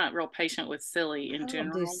 I'm not real patient with silly I in don't do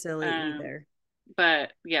general. silly either.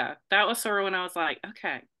 But yeah, that was sort of when I was like,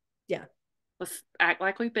 okay, Yeah. Let's act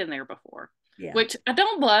like we've been there before. Yeah. Which I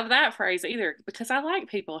don't love that phrase either because I like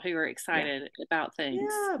people who are Yeah. excited about things,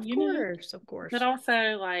 Yeah, of you know, course. Of but course.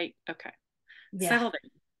 also like, okay, Yeah. settle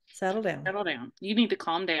down. Settle down. Settle down. You need to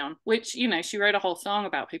calm down. Which, she wrote a whole song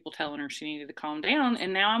about people telling her she needed to calm down.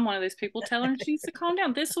 And now I'm one of those people telling her she needs to calm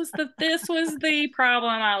down. This was the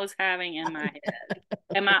problem I was having in my head.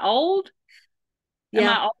 Am I old? Am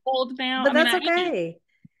Yeah. I old now? But I mean, that's I am, okay.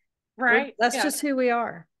 right? That's Yeah. just who we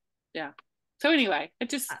are. Yeah. So anyway, it I,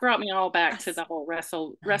 just brought me all back I, to the whole I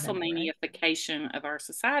know, right? WrestleManiaification of our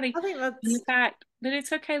society I think and that's the fact that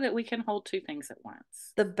it's okay that we can hold two things at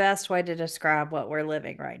once. the best way to describe what we're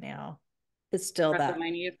living right now. It's still that.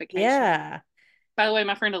 WrestleManiaification. Yeah. By the way,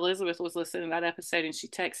 my friend Elizabeth was listening to that episode and she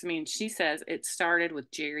texted me and she says it started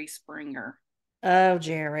with Jerry Springer. Oh,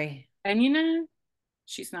 Jerry. And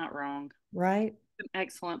she's not wrong. Right? An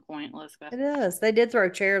excellent point, Elizabeth. It is. They did throw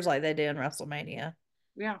chairs like they did in WrestleMania.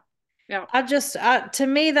 Yeah. Yeah. To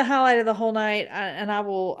me, the highlight of the whole night,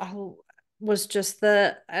 was just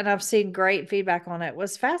and I've seen great feedback on it,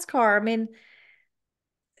 was Fast Car. I mean,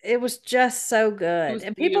 it was just so It good. was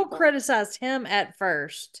And people beautiful. criticized him at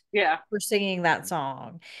first Yeah. for singing that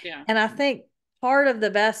song. Yeah. And I think part of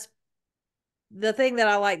the thing that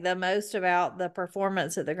I like the most about the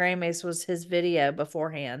performance at the Grammys was his video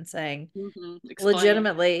beforehand saying, Explaining.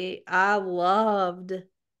 legitimately, I loved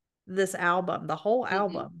this album, the whole Mm-hmm.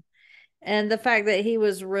 album. And the fact that he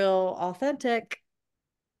was real authentic.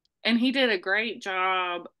 And he did a great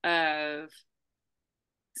job of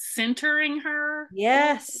centering her a little.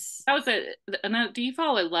 Yes. That was do you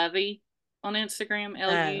follow Lovey on Instagram? No.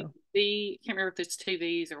 LUV. Can't remember if it's two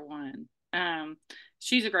V's or one. Um,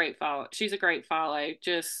 she's a great follow. She's a great follow,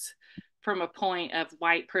 just from a point of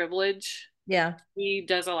white privilege. Yeah. He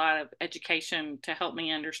does a lot of education to help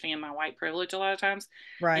me understand my white privilege a lot of times.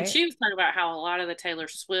 And Right. she was talking about how a lot of the Taylor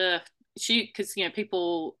Swift, because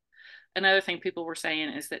people, another thing people were saying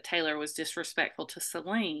is that Taylor was disrespectful to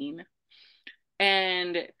Celine.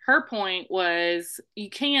 And her point was you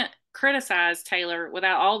can't criticize Taylor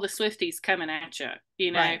without all the Swifties coming at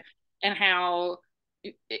you, Right. and how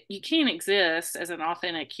you can't exist as an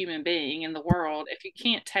authentic human being in the world if you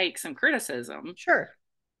can't take some criticism. Sure.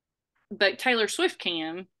 But Taylor Swift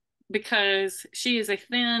can because she is a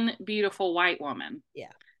thin, beautiful white woman. Yeah.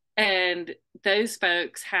 And those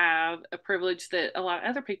folks have a privilege that a lot of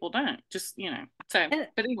other people don't. So, And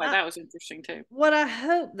but anyway, I, that was interesting too. what I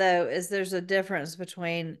hope though is there's a difference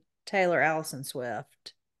between Taylor Allison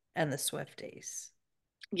Swift and the Swifties.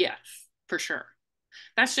 Yes, for sure.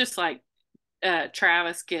 That's just like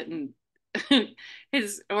Travis getting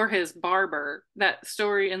his barber, that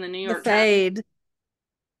story in the New The York Times fade.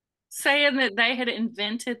 saying that they had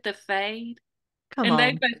invented the fade. Come And they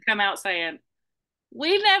on. both come out saying,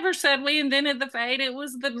 we never said we invented the fade. It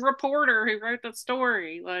was the reporter who wrote the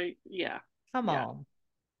story. Like, yeah, Come yeah, on.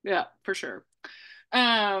 yeah, for sure.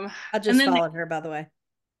 Um, I and just then followed her, by the way.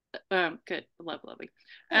 good, love, lovely.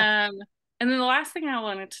 Yeah. And then the last thing I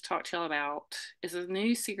wanted to talk to you about is a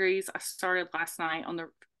new series I started last night on the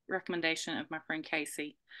recommendation of my friend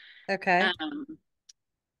Casey. Okay. Um,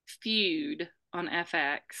 Feud on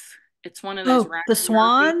FX. It's one of those Oh, Ryan the Murphy.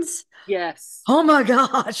 Swans? Yes, Oh my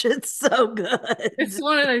gosh, it's so it's good.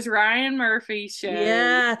 one of those Ryan Murphy shows.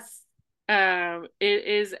 Yes. It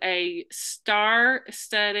is a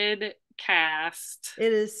star-studded cast.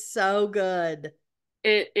 It is so good.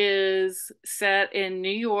 It is set in New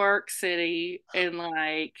York City in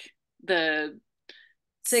like the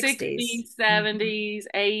 60s. 60s, Mhm. 70s,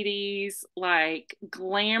 80s, like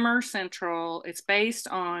glamour central. It's based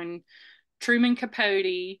on Truman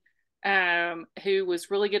Capote, who was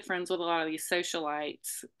really good friends with a lot of these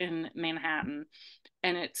socialites in Manhattan.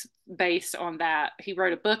 And it's based on that. He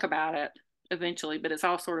wrote a book about it eventually, but it's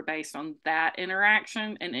all sort of based on that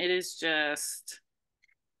interaction. And it is just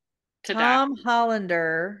to die Tom for.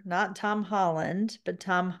 Hollander, not Tom Holland, but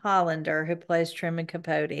Tom Hollander, who plays Truman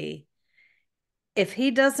Capote. If he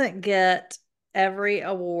doesn't get every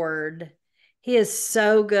award, he is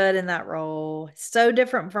so good in that role. So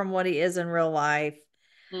different from what he is in real life.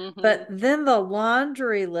 Mm-hmm. But then the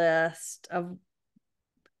laundry list of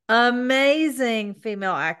amazing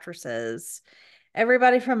female actresses.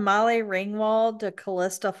 Everybody from Molly Ringwald to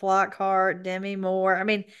Callista Flockhart, Demi Moore. I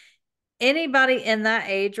mean, anybody in that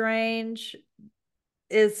age range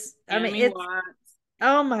Naomi it's, Watts,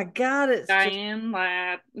 oh my God, it's just, Diane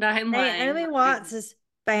Lang. Naomi Watts is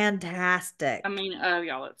I fantastic. mean, oh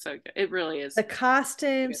y'all, it's so good. It really The is.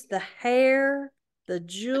 costumes, the hair, the The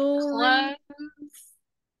jewelry, clothes,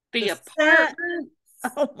 the the set. apartments,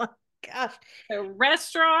 Oh my gosh. the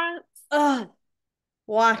restaurants. Oh,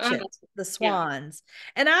 Watch Oh, it, the yeah. Swans.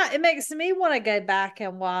 And it makes me want to go back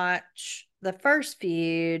and watch the first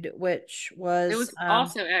feud, which It was was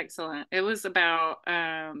also excellent.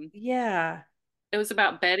 yeah. It was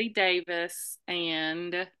about Betty Davis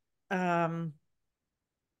and Um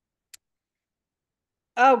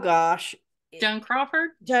oh gosh. Joan Crawford.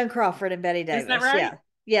 Joan Crawford and Betty Is that Davis. right? Yeah.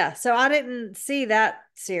 Yeah. So I didn't see that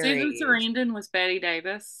Susan series. Sarandon was Betty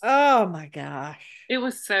Davis. Oh my gosh. It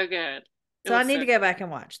was so good. It So I was need so to go good. back and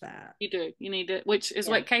watch that. You do. You need to, which is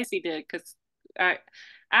Yeah. what Casey did because I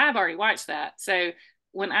I've already watched that. So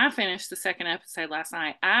when I finished the second episode last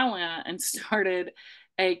night, I went and started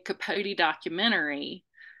a Capote documentary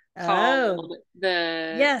Oh, called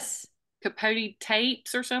the yes. Capote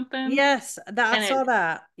tapes or something. Yes. I And saw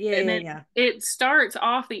that. Yeah, and yeah, it yeah. it starts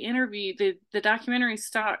off the interview. The documentary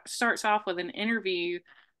starts off with an interview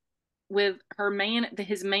with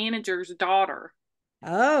his manager's daughter.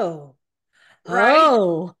 Oh. Right?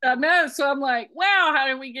 Oh. I know. So I'm like, wow, how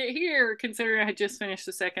did we get here? Considering I had just finished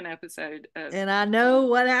the second episode of And I know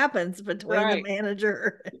what happens between the right,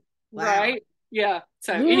 manager. Wow. right. Yeah.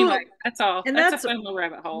 So anyway, Ooh. that's all. And That's a that's fun little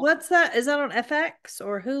rabbit hole. what's that? Is that on FX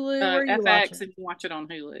or Hulu? Where are you FX watching? and you can watch it on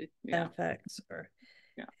Hulu. Yeah. FX or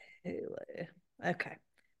Yeah. Hulu. Okay.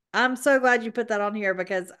 I'm so glad you put that on here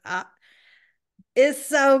because it's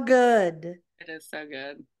so good. It is so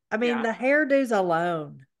good. I mean, Yeah. the hairdos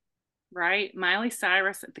alone, Right. Miley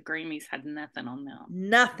Cyrus at the Grammys had nothing on them.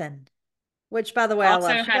 nothing. Which, by the way, I love.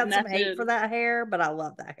 Also She had got some hate for nothing. that hair, but I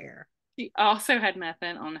love that hair. She also had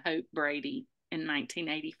nothing on Hope Brady in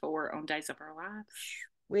 1984 on Days of Our Lives.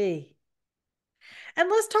 We and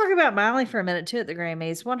let's talk about Miley for a minute too at the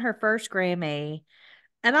Grammys. Won her first Grammy,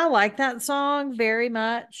 and I like that song very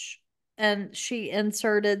much. And she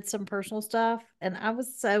inserted some personal stuff, and I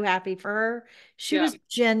was so happy for her. She Yeah. was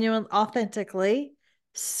genuine, authentically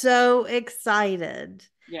so excited,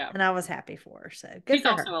 Yeah. and I was happy for her. So good She's for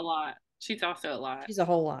also her. a lot. She's also a lot. She's a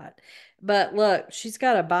whole lot. But look, she's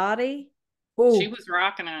got a body. She Oh, was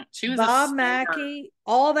rocking it. She was a Bob star. Mackey,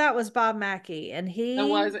 all that was Bob Mackey, and That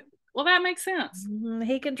was it. Well, that makes sense.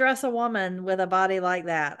 he can dress a woman with a body like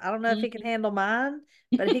that. I don't know if he can Mhm. handle mine,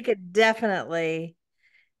 but he could definitely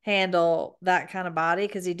handle that kind of body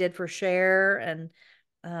because he did for Cher and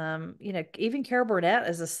even Carol Burnett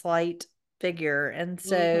is a slight figure, and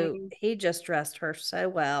so Mhm. he just dressed her so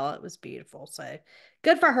well. It was beautiful. So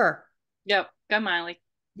good for her. Yep. Go Miley.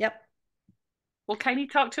 Yep. Well, Katie,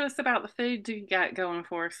 talk to us about the food you got going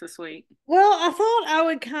for us this week. Well, I thought I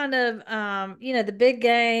would kind of, the big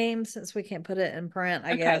game since we can't put it in print,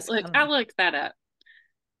 I Okay, guess. look, I looked that up.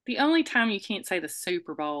 The only time you can't say the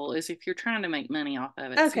Super Bowl is if you're trying to make money off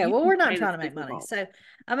of it. So Okay, you well, can we're not say the trying to make Super money, Bowl. so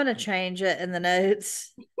I'm going to change it in the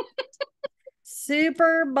notes.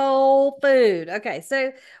 Super Bowl food. Okay,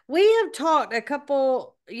 so we have talked a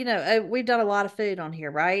couple, we've done a lot of food on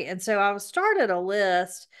here, right? And so I started a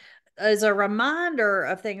list as a reminder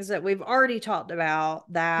of things that we've already talked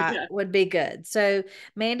about that Yeah. would be good. So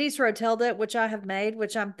Mandee's rotel dip, which I have made,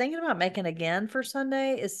 which I'm thinking about making again for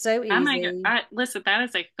Sunday, is so I make it. easy. I listen. That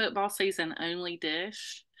is a football season only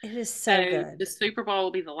dish. It is so So good. the Super Bowl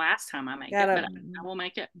will be the last time I make it, Gotta, but I will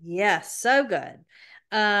make it. yes, so good.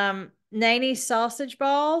 Nanny sausage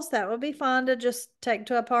balls, that would be fun to just take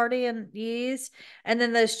to a party and use. And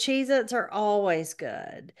then those Cheez-Its are always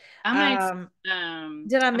good. I made.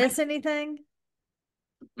 Did I I made. miss anything?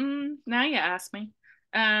 Now you ask me.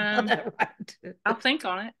 Um, Right. I'll think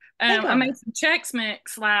on it. Think I on made it. some Chex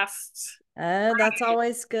Mix last Oh, that's Friday.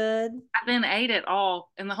 always good. I then ate it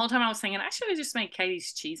all, and the whole time I was thinking I should have just made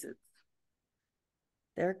Katie's Cheez-Its.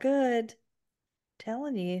 They're good.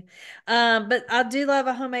 Telling you. But I do love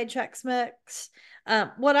a homemade Chex Mix.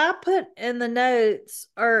 What I put in the notes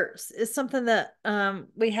is something that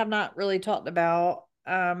we have not really talked about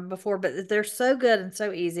before, but they're so good and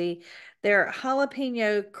so easy. They're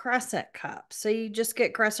jalapeno crescent cups. So you just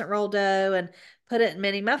get crescent roll dough and put it in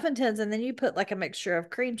mini muffin tins, and then you put like a mixture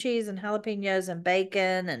of cream cheese and jalapenos and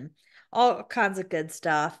bacon and all kinds of good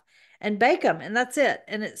stuff and bake them, and that's it.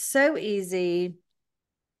 And it's so easy.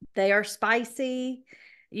 They are spicy.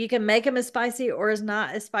 You can make them as spicy or as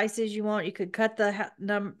not as spicy as you want. You could cut the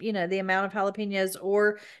amount of jalapenos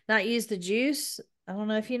or not use the juice. I don't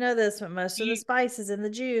know if you know this, but most Do of the you, spice is in the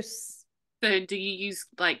juice. so do you use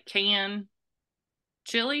like canned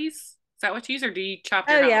chilies? Is that what you use, or do you chop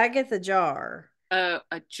Oh your yeah, jalapeno? I get the jar. A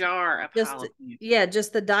jar of Just jalapenos. yeah,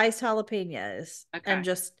 just the diced jalapenos and Okay.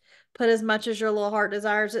 just put as much as your little heart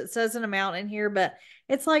desires. It says an amount in here, but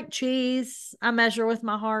it's like cheese. I measure with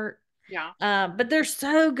my heart. Yeah. But they're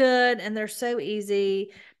so good and they're so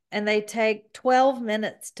easy and they take 12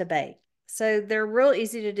 minutes to bake. So they're real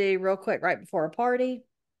easy to do real quick right before a party.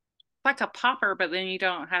 Like a popper, but then you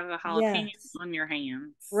don't have the jalapeno Yes. on your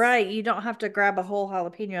hands. Right. You don't have to grab a whole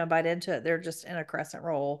jalapeno and bite into it. They're just in a crescent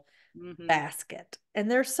roll Mm-hmm. basket. And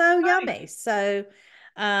they're so Right. yummy. So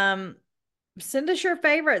um send us your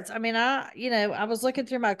favorites. I mean, I was looking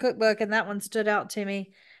through my cookbook and that one stood out to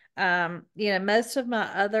me. Most of my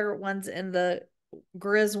other ones in the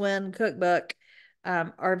Griswin cookbook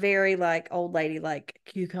are very like old lady, like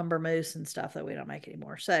cucumber mousse and stuff that we don't make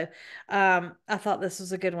anymore. So I thought this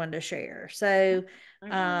was a good one to share. So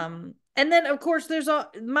Absolutely. and then of course there's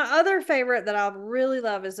my other favorite that I really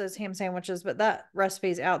love is those ham sandwiches, but that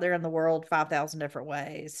recipe's out there in the world 5,000 different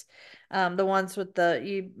ways. The ones with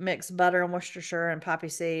you mix butter and Worcestershire and poppy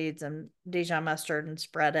seeds and Dijon mustard and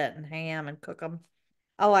spread it and ham and cook them.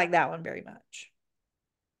 I like that one very much.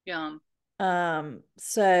 Yum.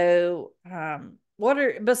 What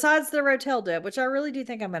are besides the Rotel dip, which I really do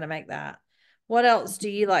think I'm gonna make that. What else do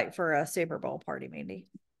you like for a Super Bowl party, Mandy?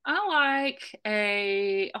 I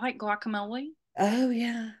like guacamole. Oh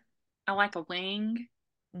yeah. I like a wing.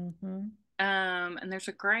 Mm-hmm. And there's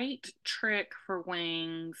a great trick for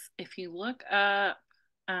wings. If you look up,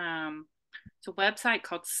 it's a website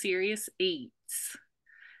called Serious Eats,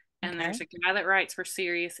 and Okay. there's a guy that writes for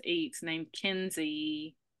Serious Eats named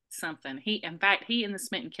Kinsey something. In fact, he and the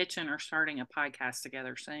Smitten Kitchen are starting a podcast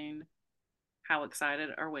together soon. How excited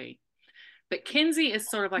are we? But Kinsey is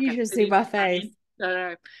sort of like You a should see food my face.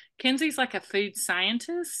 scientist. Kinsey's like a food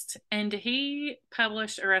scientist, and he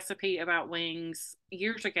published a recipe about wings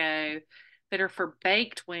years ago that are for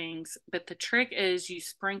baked wings. But the trick is you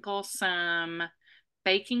sprinkle some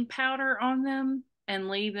baking powder on them and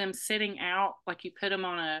leave them sitting out. Like you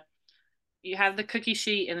have the cookie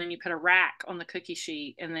sheet, and then you put a rack on the cookie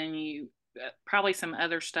sheet, and then you probably some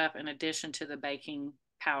other stuff in addition to the baking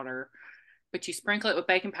powder, but you sprinkle it with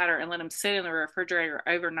baking powder and let them sit in the refrigerator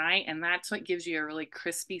overnight, and that's what gives you a really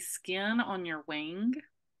crispy skin on your wing.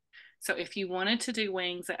 So if you wanted to do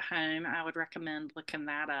wings at home, I would recommend looking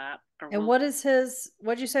that up. Or And we'll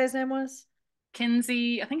what'd you say his name was?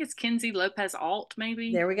 Kinsey, I think it's Kinsey Lopez Alt,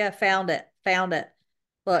 maybe. There we go. Found it. Found it.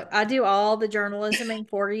 Look, I do all the journalisming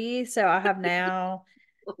for you, so I have now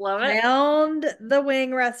Love it. found the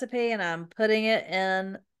wing recipe and I'm putting it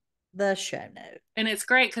in the show note. And it's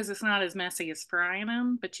great because it's not as messy as frying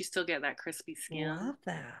them, but you still get that crispy skin. Love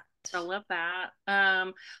that. I love that.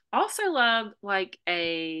 Also love like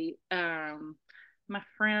my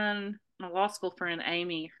friend, my law school friend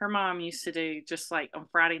Amy, her mom used to do just like on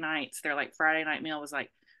Friday nights, their like Friday night meal was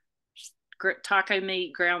like taco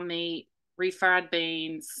meat, ground meat, refried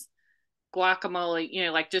beans,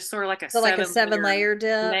 guacamole, like just sort of like a So like a seven seven layer layer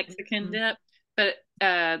dip. Mexican Mhm. dip. But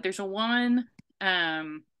there's a woman,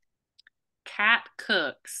 um, Cat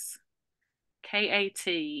Cooks, Kat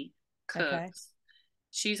Okay. Cooks.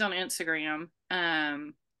 She's on Instagram.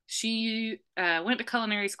 She went to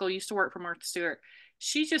culinary school, used to work for Martha Stewart.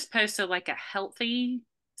 She just posted like a healthy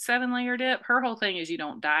 7 layer dip. Her whole thing is you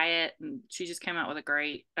don't diet, and she just came out with a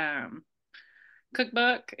great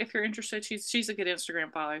cookbook. If you're interested, she's a good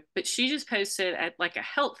Instagram follow. But she just posted at like a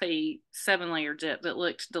healthy 7 layer dip that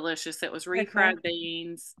looked delicious. It was Okay. refried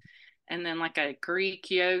beans, and then like a Greek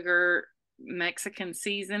yogurt Mexican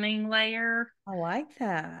seasoning layer, I like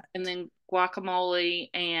that. and then guacamole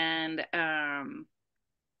and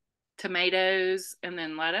tomatoes, and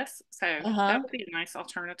then lettuce. So that Uh-huh. would be a nice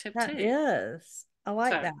alternative That too. is. I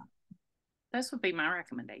like So that. those would be my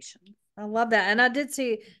recommendations. I love that. And I did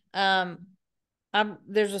see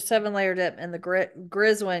there's a 7 layer dip in the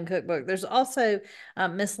Griswin cookbook. There's also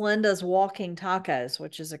Miss Linda's walking tacos,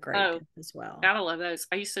 which is a great Oh, dip as well. gotta love those.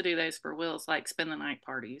 I used to do those for Will's like spend the night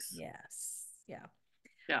parties. Yes. Yeah.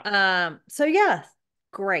 Yeah. So yeah,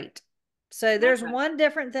 great. So there's Okay. one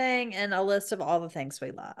different thing and a list of all the things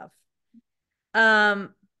we love.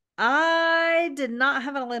 Um, I did not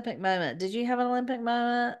have an Olympic moment. Did you have an Olympic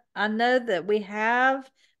moment? I know that we have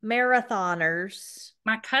marathoners.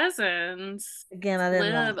 My cousins Again, I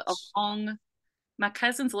didn't live watch. along. My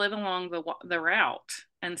cousins live along the route,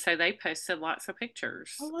 and so they posted lots of I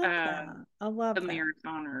pictures. love that. I The love that.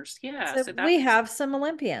 marathoners, yeah. So So we that's have some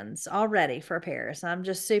Olympians already for Paris. I'm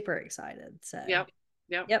just super excited. So, yep,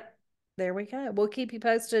 yep, yep, there we go. We'll keep you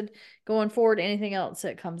posted going forward. Anything else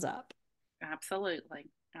that comes up. absolutely,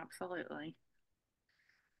 absolutely.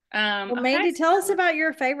 Well, Okay, Mandy, tell us so about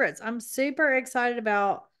your favorites. I'm super excited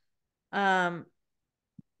about um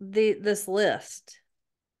this list.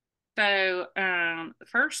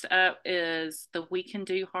 first up is the We Can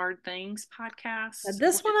Do Hard Things podcast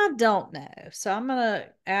This one with I don't know, so I'm gonna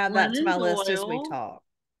add that to Glennon my list as we Doyle. talk.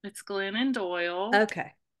 It's Glennon Doyle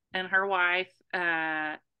Okay. and her wife,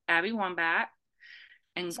 Abby Wambach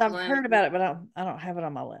and So I've heard about it, but I don't have it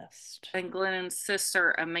on my list. Glennon's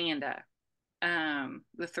sister Amanda.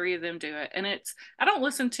 The three of them do it, and I don't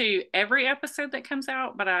listen to every episode that comes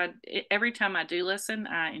out, but every time I do listen,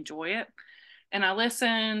 I enjoy it. And I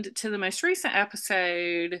listened to the most recent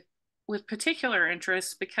episode with particular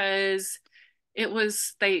interest because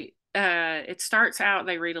it starts out,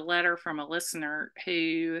 they read a letter from a listener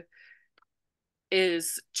who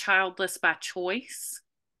is childless by choice.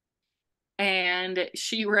 And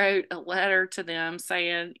she wrote a letter to them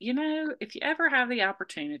saying, if you ever have the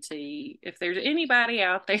opportunity, if there's anybody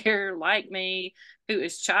out there like me who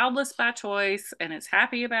is childless by choice and is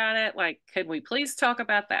happy about it, like, could we please talk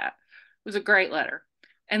about that? It was a great letter.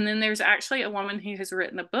 And then there's actually a woman who has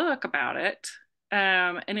written a book about it.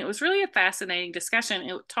 And it was really a fascinating discussion.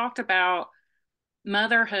 It talked about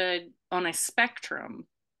motherhood on a spectrum.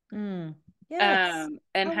 Yes.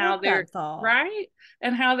 And I how love they're that thought. right,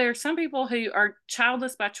 and how there's some people who are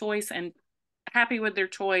childless by choice and happy with their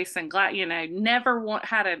choice and glad, never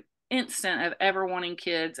had an instant of ever wanting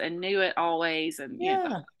kids and knew it always, and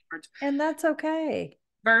Yeah. And that's okay.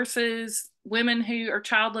 versus women who are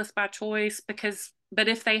childless by choice but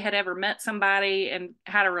if they had ever met somebody and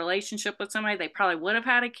had a relationship with somebody, they probably would have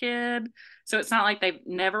had a kid. So it's not like they've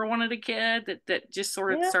never wanted a kid, that just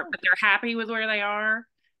sort of Yeah. but they're happy with where they are,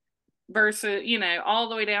 versus all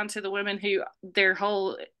the way down to the women who their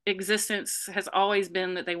whole existence has always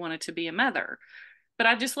been that they wanted to be a mother. But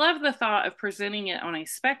I just love the thought of presenting it on a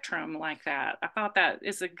spectrum like that. I thought that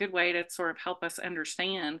is a good way to sort of help us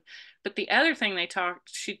understand. But the other thing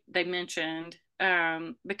they mentioned,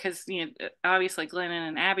 because obviously Glennon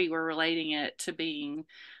and Abby were relating it to being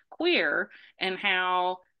queer, and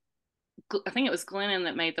how I think it was Glennon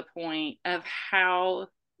that made the point of how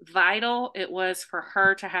vital it was for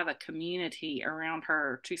her to have a community around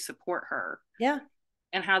her to support her. Yeah.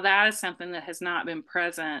 And how that is something that has not been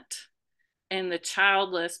present in the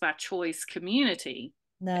childless by choice community,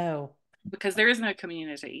 No. because there is no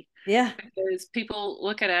community. Yeah. Because people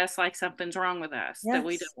look at us like something's wrong with us, that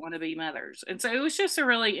we don't Yes. want to be mothers. And so it was just a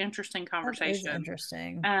really interesting That is conversation.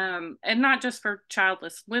 interesting. And not just for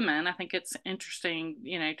childless women. I think it's interesting,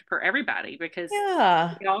 for everybody, because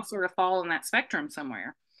Yeah. we all sort of fall in that spectrum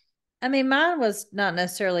somewhere. I mean, mine was not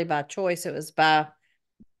necessarily by choice, it was by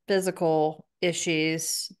physical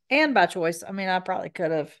issues and by choice. I mean, I probably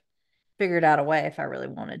could have figured out a way if I really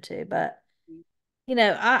wanted to, but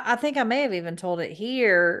I think I may have even told it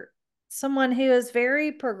here. Someone who is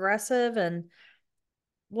very progressive and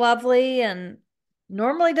lovely and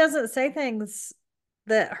normally doesn't say things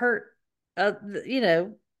that hurt, uh, you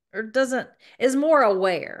know, or doesn't, is more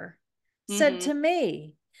aware, said Mm-hmm. to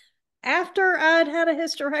me after I'd had a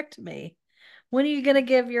hysterectomy, when are you going to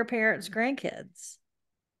give your parents grandkids?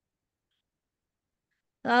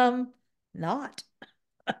 Not.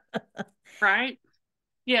 Right.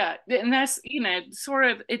 Yeah. And that's, sort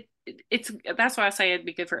of it's that's why I say it'd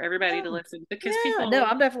be good for everybody Yeah. to listen, because Yeah. No, people,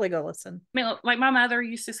 I'm definitely going to listen. I mean, like my mother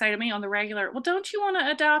used to say to me on the regular, well, don't you want to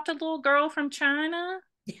adopt a little girl from China?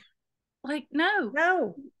 Like, no,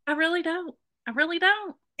 No. I really don't. I really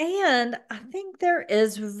don't. And I think there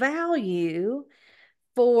is value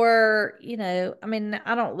for, I mean,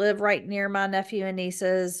 I don't live right near my nephew and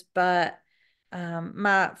nieces, but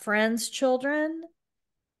my friends' children,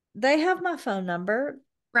 they have my phone number.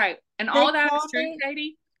 Right. And They all that is call true, me.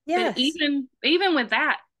 Katie. But Yes. even with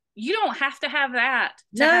that, you don't have to have that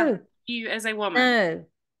to have No, you as a woman. no.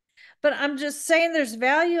 But I'm just saying there's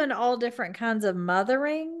value in all different kinds of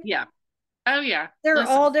mothering. Yeah. Oh yeah. There are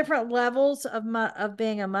Listen. all different levels of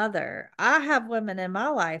being a mother. I have women in my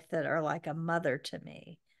life that are like a mother to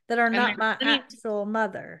me, that are And not there's my plenty actual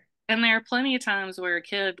mother. and there are plenty of times where a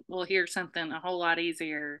kid will hear something a whole lot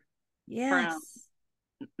easier from Yes.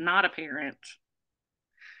 not a parent.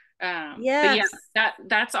 But yeah, Yes.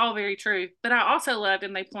 that's all very true. But I also loved,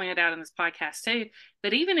 and they pointed out in this podcast too,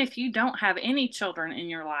 that even if you don't have any children in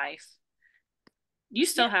your life, you Yeah,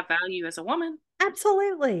 still have value as a woman.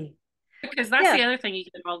 absolutely. Because that's Yeah. the other thing you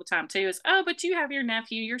get all the time too is, oh, but you have your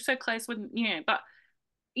nephew, you're so close with, but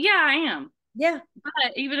yeah, I am. Yeah. But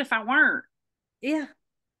even if I weren't, Yeah.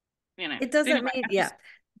 It so doesn't anyway, mean, I yeah.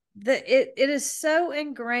 just, It is so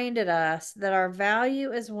ingrained in us that our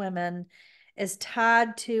value as women is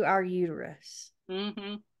tied to our uterus.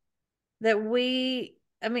 mm-hmm. That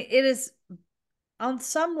I mean, it is on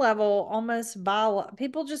some level almost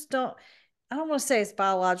people just don't, I don't want to say it's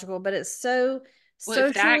biological, but it's so Well,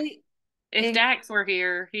 if socially in, Dax were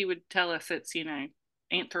here, he would tell us it's,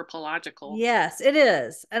 anthropological. yes, it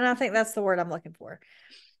is. And I think that's the word I'm looking for.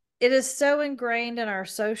 It is so ingrained in our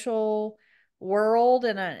social world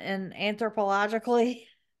and anthropologically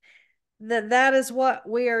that is what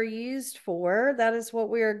we are used for. That is what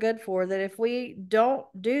we are good for. That if we don't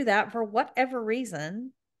do that for whatever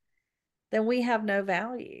reason, then we have no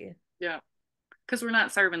value. Yeah. Because we're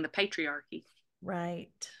not serving the patriarchy. Right.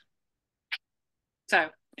 So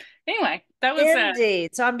anyway, that was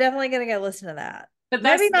Indeed. So I'm definitely going to go listen to that. but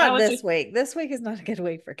Maybe that not was this just week. This week is not a good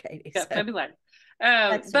week for Katie. yeah, So maybe later.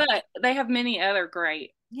 next week. But they have many other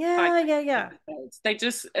great Yeah, podcast yeah, yeah. episodes. They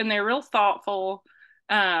just and they're real thoughtful.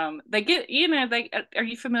 They get they are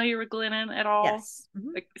you familiar with Glennon at all? Yes.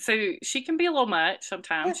 Mm-hmm. Like, so she can be a little much Yeah.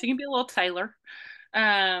 sometimes. She can be a little Taylor.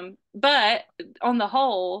 But on the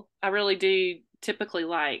whole, I really do typically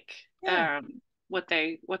like Yeah. what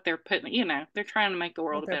they're putting. They're trying to make the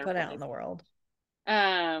world What a they're better put out in place. the world.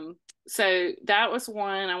 So that was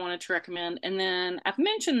one I wanted to recommend. And then I've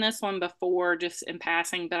mentioned this one before just in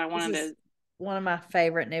passing, but I This wanted is to. one of my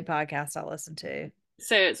favorite new podcasts I listen to.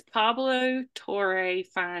 So it's Pablo Torre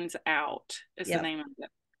Finds Out is the Yep. name of it.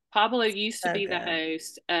 Pablo used to So be the good.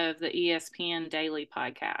 host of the ESPN Daily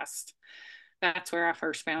podcast. That's where I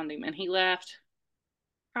first found him. And he left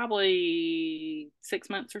probably 6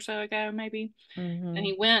 months or so ago, maybe. And Mm-hmm.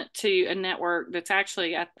 he went to a network that's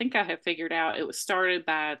actually, I think I have figured out, it was started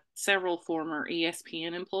by several former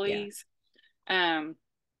ESPN Yeah. employees. Um,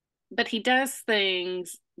 but he does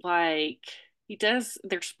things like he does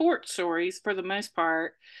their sports stories for the most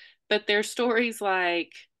part, but their stories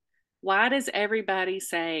like, why does everybody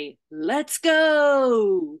say let's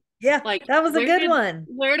go? Yeah. Like That was a good one.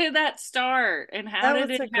 where did that start and how That did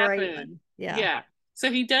was it a great happen? one. Yeah. Yeah. So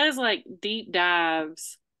he does like deep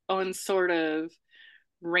dives on sort of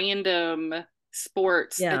random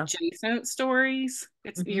sports Yeah. adjacent stories.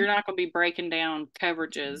 It's Mm-hmm. you're not going to be breaking down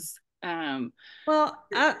coverages. Well,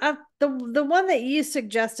 the one that you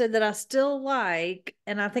suggested that I still like,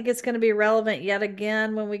 and I think it's going to be relevant yet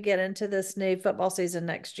again when we get into this new football season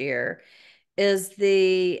next year, is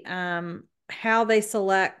the how they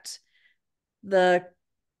select the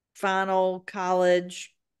final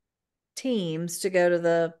college teams to go to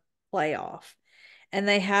the playoff. And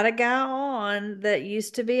they had a guy on that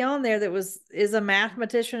used to be on there that is a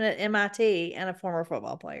mathematician at MIT and a former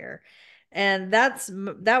football player. And that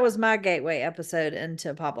was my gateway episode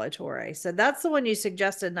into Pablo Torre. So that's the one you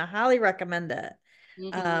suggested, and I highly recommend it.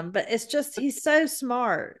 mhm. But it's just he's so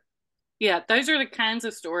smart. Yeah, those are the kinds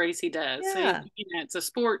of stories he does. So Yeah. it's a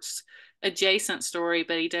sports adjacent story,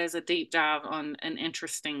 but he does a deep dive on an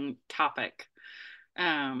interesting topic.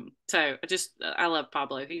 So I love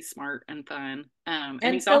Pablo. He's smart and fun. And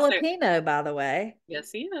And he's also Filipino, by the way. yes,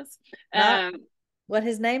 he is. Not Um, what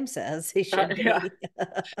his name says he should yeah. be.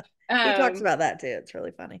 He talks Um, about that too. It's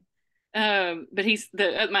really funny. but he's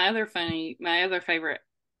my other favorite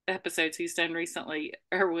episodes he's done recently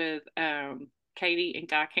are with Katie and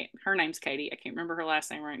Guy. Her name's Katie. I can't remember her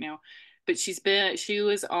last name right now, but she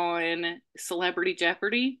was on Celebrity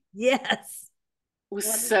Jeopardy. Yes. Was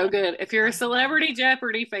What is so that? good. If you're a I know. Celebrity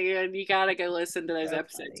Jeopardy fan, you got to go listen to those So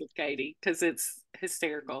episodes funny. with Katie because it's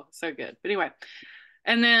hysterical. So good. But anyway,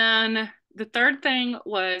 and then the third thing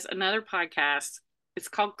was another podcast. It's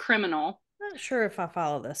called Criminal. Not sure if I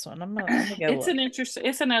follow this one. I'm gonna go look.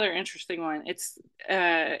 It's another interesting one.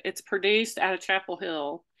 It's produced out of Chapel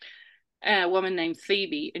Hill. A woman named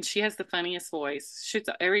Phoebe, and she has the funniest voice. She's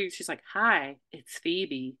like, "Hi, it's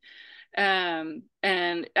Phoebe." And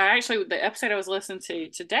the episode I was listening to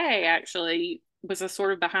today actually was a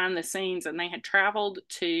sort of behind the scenes, and they had traveled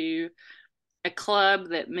to a club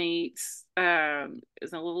that meets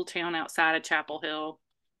is a little town outside of Chapel Hill.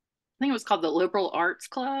 I think it was called the Liberal Arts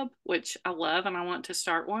Club, which I love and I want to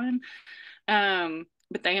start one.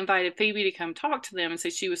 But they invited Phoebe to come talk to them, and so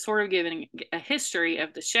she was sort of giving a history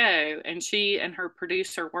of the show. And she and her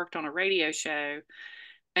producer worked on a radio show,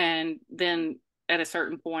 and then at a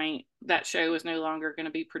certain point, that show was no longer going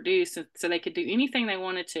to be produced, so they could do anything they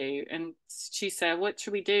wanted to. And she said, "What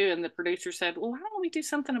should we do?" And the producer said, "Well, why don't we do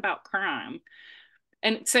something about crime?"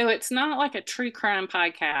 And so it's not like a true crime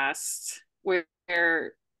podcast where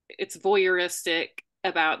it's voyeuristic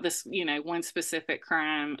about this, one specific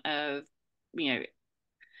crime of, you know,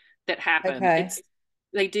 that happened. Okay. It's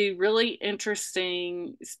they do really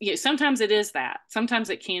interesting. Sometimes it is that. Sometimes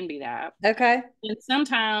it can be that, Okay. and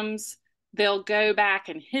sometimes they'll go back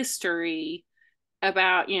in history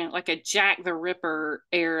about like a Jack the Ripper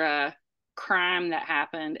era crime that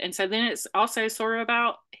happened. And so then it's also sort of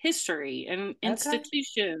about history and Okay.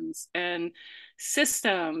 institutions and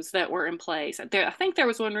systems that were in place. I think there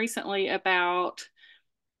was one recently about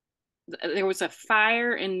there was a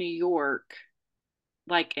fire in New York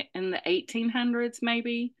like in the 1800s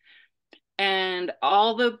maybe, and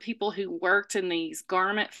all the people who worked in these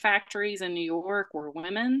garment factories in New York were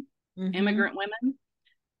women. Mm-hmm. immigrant women,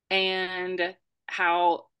 and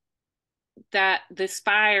how that this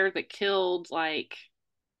fire that killed like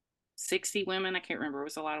 60 women, I can't remember, it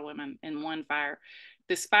was a lot of women in one fire.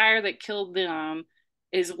 This fire that killed them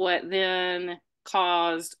is what then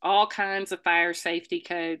caused all kinds of fire safety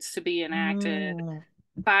codes to be enacted. Mm.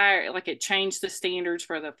 Fire, like it changed the standards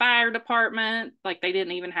for the fire department. Like they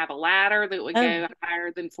didn't even have a ladder that would Oh, go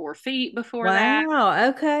higher than 4 feet before that. wow.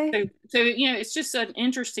 Okay. So it's just an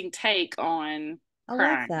interesting take on I love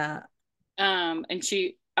crime. that. And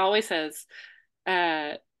she always says,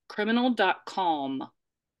 uh, criminal.com,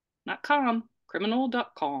 not com,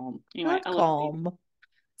 criminal.com. Anyway, Not I love these. calm.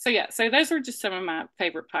 So yeah, so those were just some of my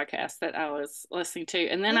favorite podcasts that I was listening to.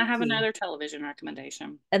 And then I Thank have you. another television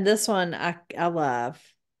recommendation. And this one I love.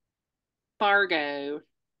 Fargo,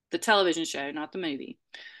 the television show, not the movie.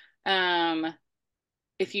 Um,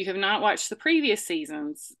 if you have not watched the previous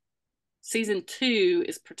seasons, season 2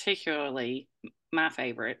 is particularly my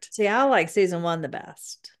favorite. See, I like season 1 the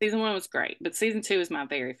best. Season 1 was great, but season 2 is my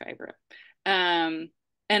very favorite. Um,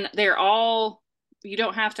 and they're all, you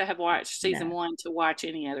don't have to have watched season No. 1 to watch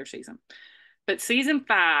any other season. But season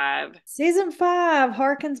 5, Season 5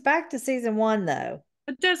 harkens back to season 1 though.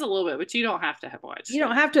 it does a little bit, but you don't have to have You watched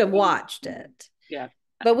don't it. have to have watched it. Yeah.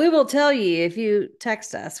 But we will tell you if you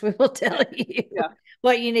text us. We will tell you Yeah.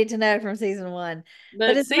 what you need to know from season 1. But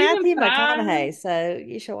But it's season Matthew five, McConaughey, so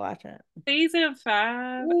you should watch it. season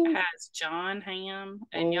five Ooh, has John Hamm,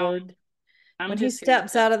 and y'all, Lord. I'm When he just here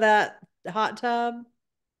steps out of that hot tub.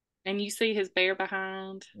 and you see his bear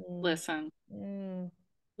behind. Mm, Listen, mm,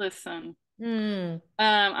 listen. mm.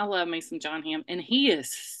 I love me some John Hamm, and he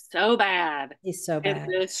is so bad He's so in bad.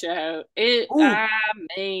 this show. Ooh, I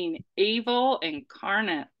mean, evil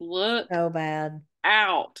incarnate. Look so bad.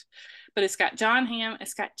 out. But it's got John Hamm.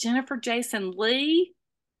 It's got Jennifer Jason Leigh.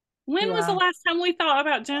 When was the Yeah, last time we thought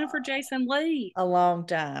about Jennifer Jason Leigh? a long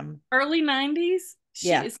time. Early 90s. She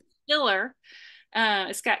Yeah. is killer.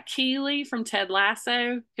 It's got Keeley from Ted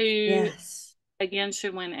Lasso, who Yes. again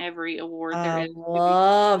should win every award there I is to be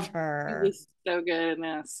love won. He her. was so good in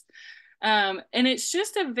this. And it's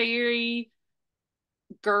just a very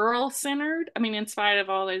girl centered. I mean, in spite of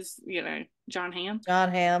all those, John Hamm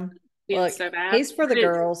John Hamm. being Look, so bad, he's for the but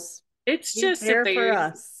girls. it's He's just a there for very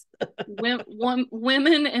us.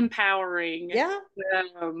 women empowering Yeah.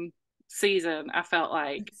 um, season. I felt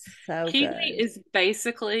like It's so Keely good. is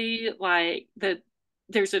basically like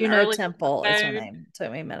there's an Juno early Temple is her episode. name.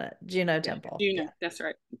 Took me a minute. Juno Yeah, Temple. you Yeah. know, that's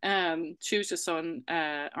right. She was just on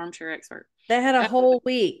Armchair Expert. They had a Uh, whole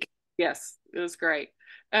week. yes, it was great.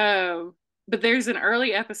 Um, but there's an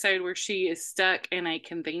early episode where she is stuck in a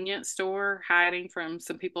convenience store hiding from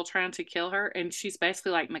some people trying to kill her, and she's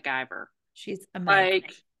basically like MacGyver. She's amazing.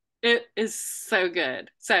 Like it is so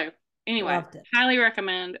good. So anyway, Loved it. highly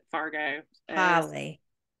recommend Fargo as Highly.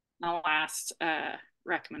 my last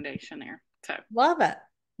recommendation there. So Love it.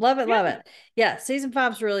 Love it. Love yeah, it. Yeah, season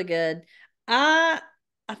 5's really good. I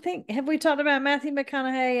I think have we talked about Matthew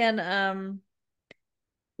McConaughey and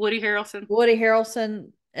Woody Harrelson, Woody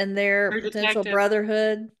Harrelson and their True potential Detective.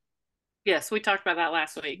 brotherhood? Yes, we talked about that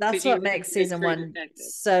last week That's because you what wanted makes to go season True 1 Detective.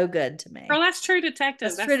 so good to Girl, me. that's True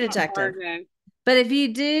Detective. That's True That's not Detective. Fargo. But if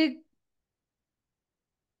you do,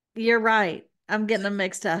 you're right. I'm getting them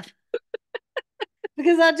mixed up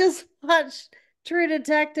because I just watched True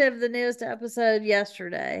Detective, the newest episode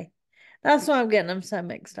yesterday. That's why I'm getting them so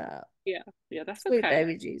mixed up. Yeah, yeah, that's Sweet okay.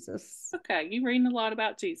 baby Jesus. Okay, you reading a lot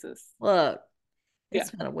about Jesus. Look, Yeah.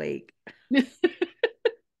 it's been a week.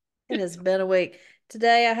 It has been a week.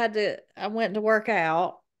 Today I went to work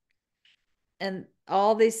out and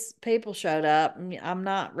all these people showed up. I'm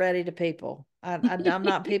not ready to people. I'm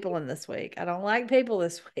not peopling this week. I don't like people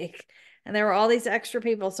this week. And there were all these extra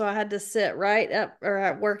people. So I had to sit right up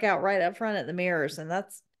or work out right up front at the mirrors. And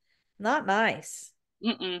that's not nice.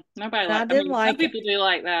 Nobody And I like. I didn't mean, some like it. people do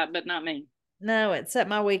like that, but not me. No, it set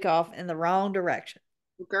my week off in the wrong direction.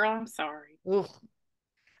 Girl, I'm sorry. Ugh.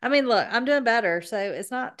 I mean, look, I'm doing better. So it's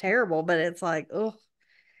not terrible, but it's like, oh,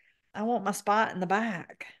 I want my spot in the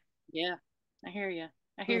back. Yeah, I hear you.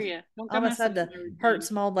 I hear Ugh. you. Don't I go almost messing had with to my hurt routine.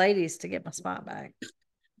 some old ladies to get my spot back.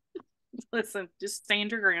 Listen, just stand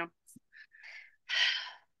your ground.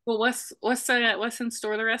 Well, what's in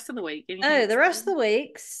store the rest of the week? Anything Oh, the rest of exciting? the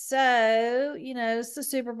week. So, it's the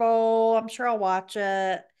Super Bowl. I'm sure I'll watch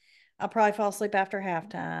it. I'll probably fall asleep after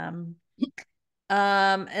halftime.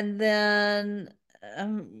 And then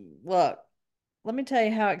look, let me tell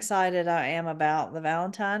you how excited I am about the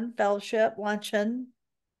Valentine Fellowship luncheon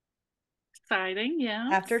Exciting,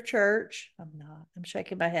 after yes. church. I'm not. I'm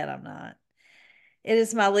shaking my head. I'm not. It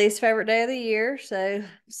is my least favorite day of the year, so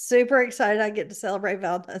super excited I get to celebrate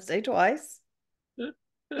Valentine's Day twice.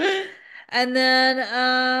 And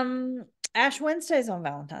then Ash Wednesday's on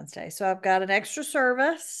Valentine's Day. So I've got an extra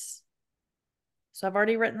service. So I've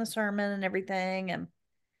already written the sermon and everything. And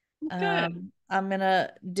Good. I'm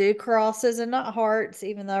gonna do crosses and not hearts,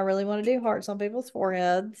 even though I really want to do hearts on people's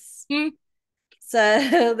foreheads. Hmm.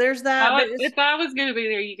 So there's that. But If I was going to be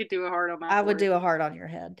there, you could do a heart on my I would forehead. do a heart on your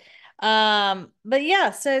head. But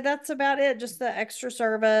yeah, so that's about it. Just the extra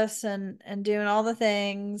service and doing all the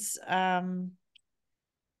things. Yeah,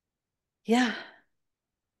 Well,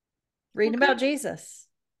 reading about good. Jesus.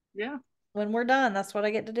 Yeah. When we're done, that's what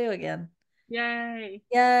I get to do again. Yay.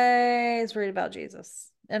 Yay, it's read about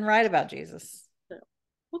Jesus and write about Jesus. So,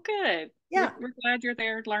 well, good. Yeah, We're glad you're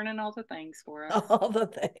there learning all the things for us. all the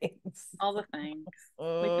things. All the things. We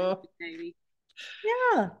miss Uh, you, baby.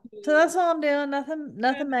 yeah. So Yeah. that's all I'm doing. Nothing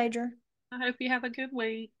Good. major. I hope you have a good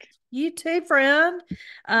week. You too, friend.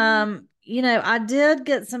 I did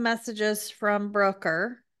get some messages from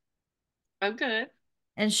Brooker, Oh, good.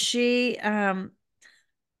 and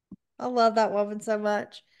I love that woman so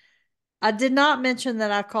much. I did not mention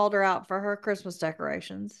that I called her out for her Christmas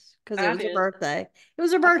decorations because it I was her did. birthday. It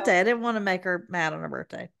was her I told birthday. I didn't want to make her mad on her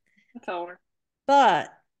birthday. I told her.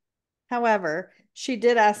 But, however, she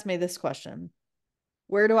did ask me this question: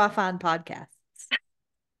 Where do I find podcasts?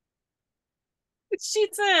 She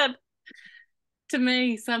said to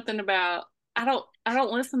me something about I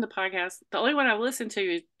don't listen to podcasts. The only one I listen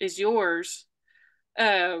to is yours.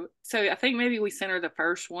 So I think maybe we sent her the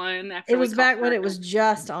first one It after we was called back when her. it was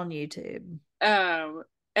just on YouTube.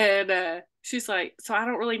 And she's like, so I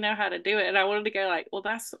don't really know how to do it. And I wanted to go like, well,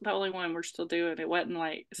 that's the only one we're still doing. It wasn't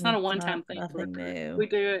like it's not a It's one not time thing. nothing new. We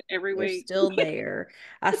do it every They're week. still there.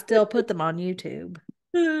 I still put them on YouTube.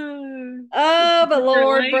 You're Oh, but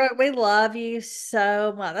Lord, late. Brooke, we love you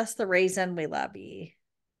so much. That's the reason we love you.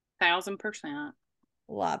 1,000%.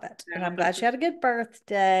 Love it. And I'm glad she 1,000%. had a good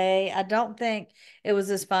birthday. I don't think it was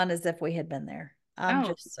as fun as if we had been there. I'm Oh,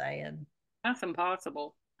 just saying. that's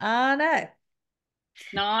impossible. I know.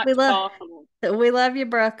 We Not love possible. we love you,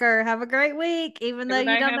 Brooker. Have a great week, even though you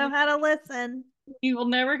Everybody don't have know a, how to listen. you will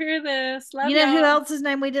never hear this. You Love know who y'all. else's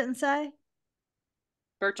name we didn't say?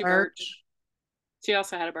 Birchie Birch. Birch. She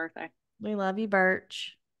also had a birthday. We love you,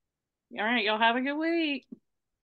 Birch. All right, y'all have a good week.